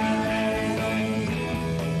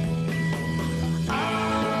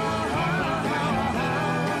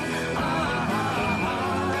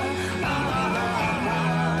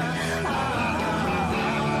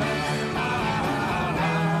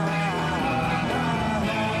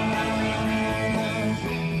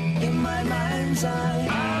 In my mind's eye.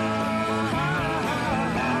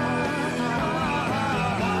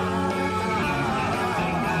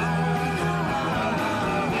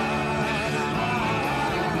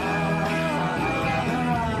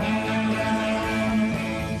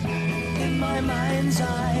 mind's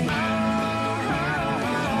eye.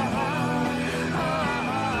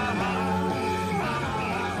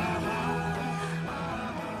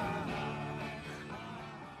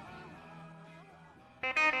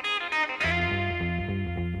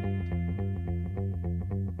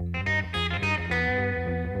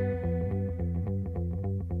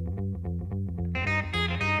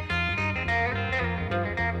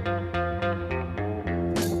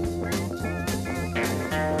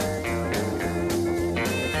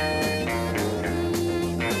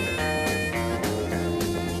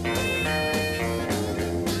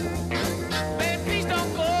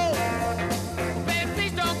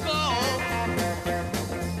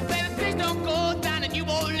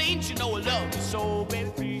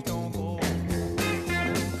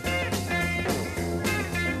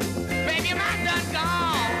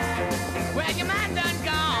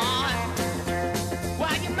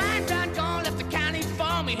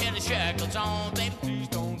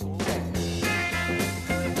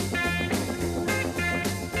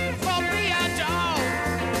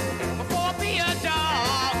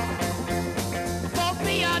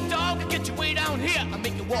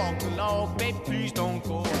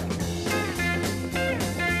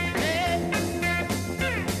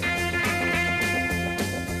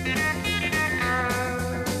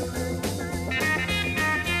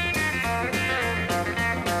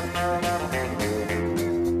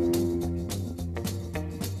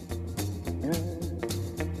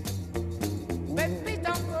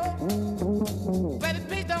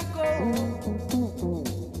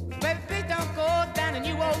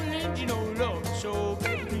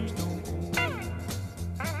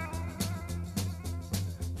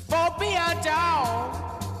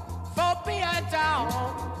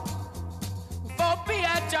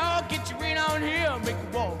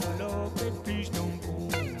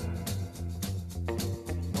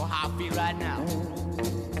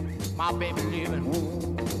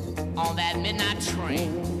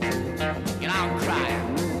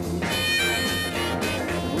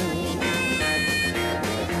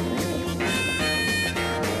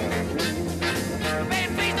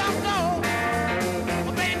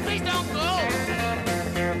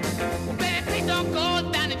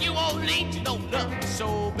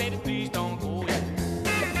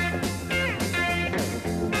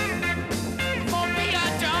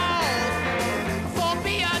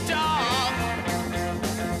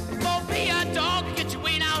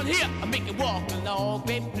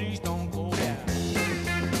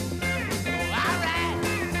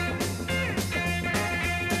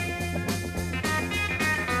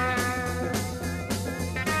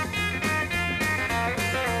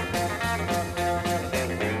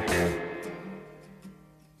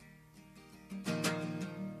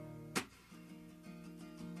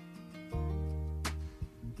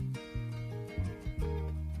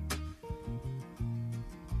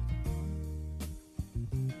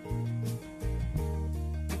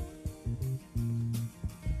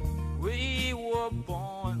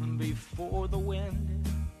 Born before the wind,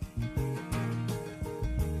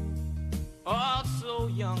 also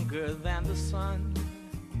younger than the sun.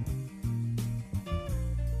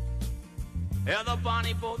 Yeah, the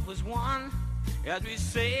bonnie boat was one as we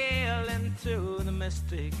sail into the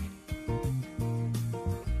mystic.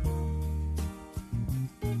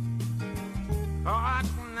 I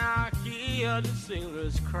can now hear the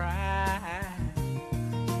sailors cry,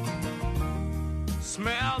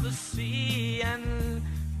 smell the sea and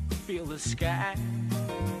feel the sky.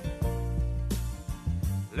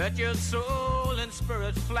 Let your soul and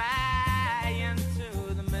spirit fly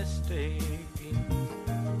into the mystic.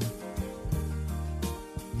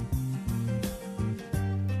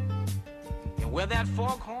 And where that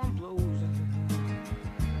foghorn blows,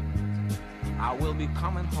 I will be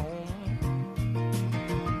coming home.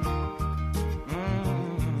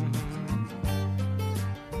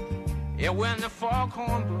 Yeah, when the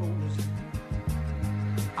foghorn blows,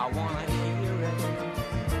 I wanna hear it.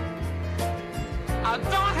 I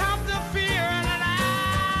don't have to fear it, and I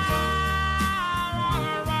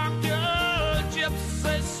wanna rock your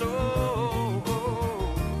gypsy soul,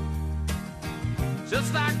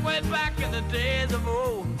 just like way back in the days of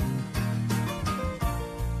old.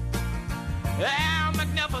 Yeah,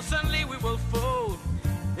 magnificently we will fold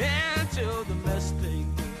into the mystic.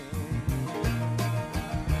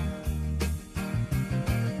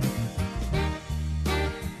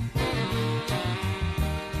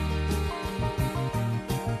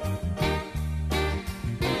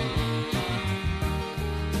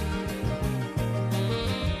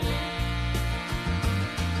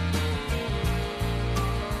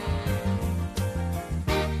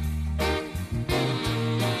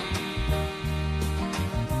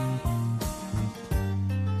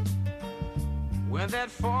 that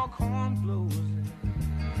foghorn blows,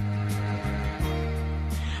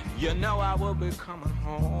 you know I will be coming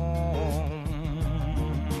home.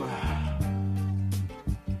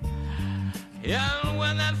 And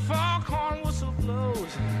when that foghorn whistle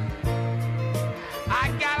blows, I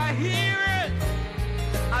gotta hear it,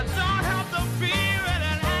 I don't have to fear it,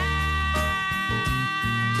 and I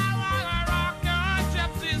wanna rock your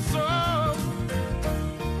gypsy soul,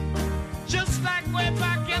 just like way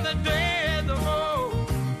back in the day, the road.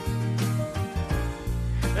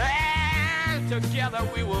 And together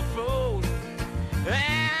we will float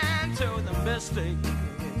into the mystic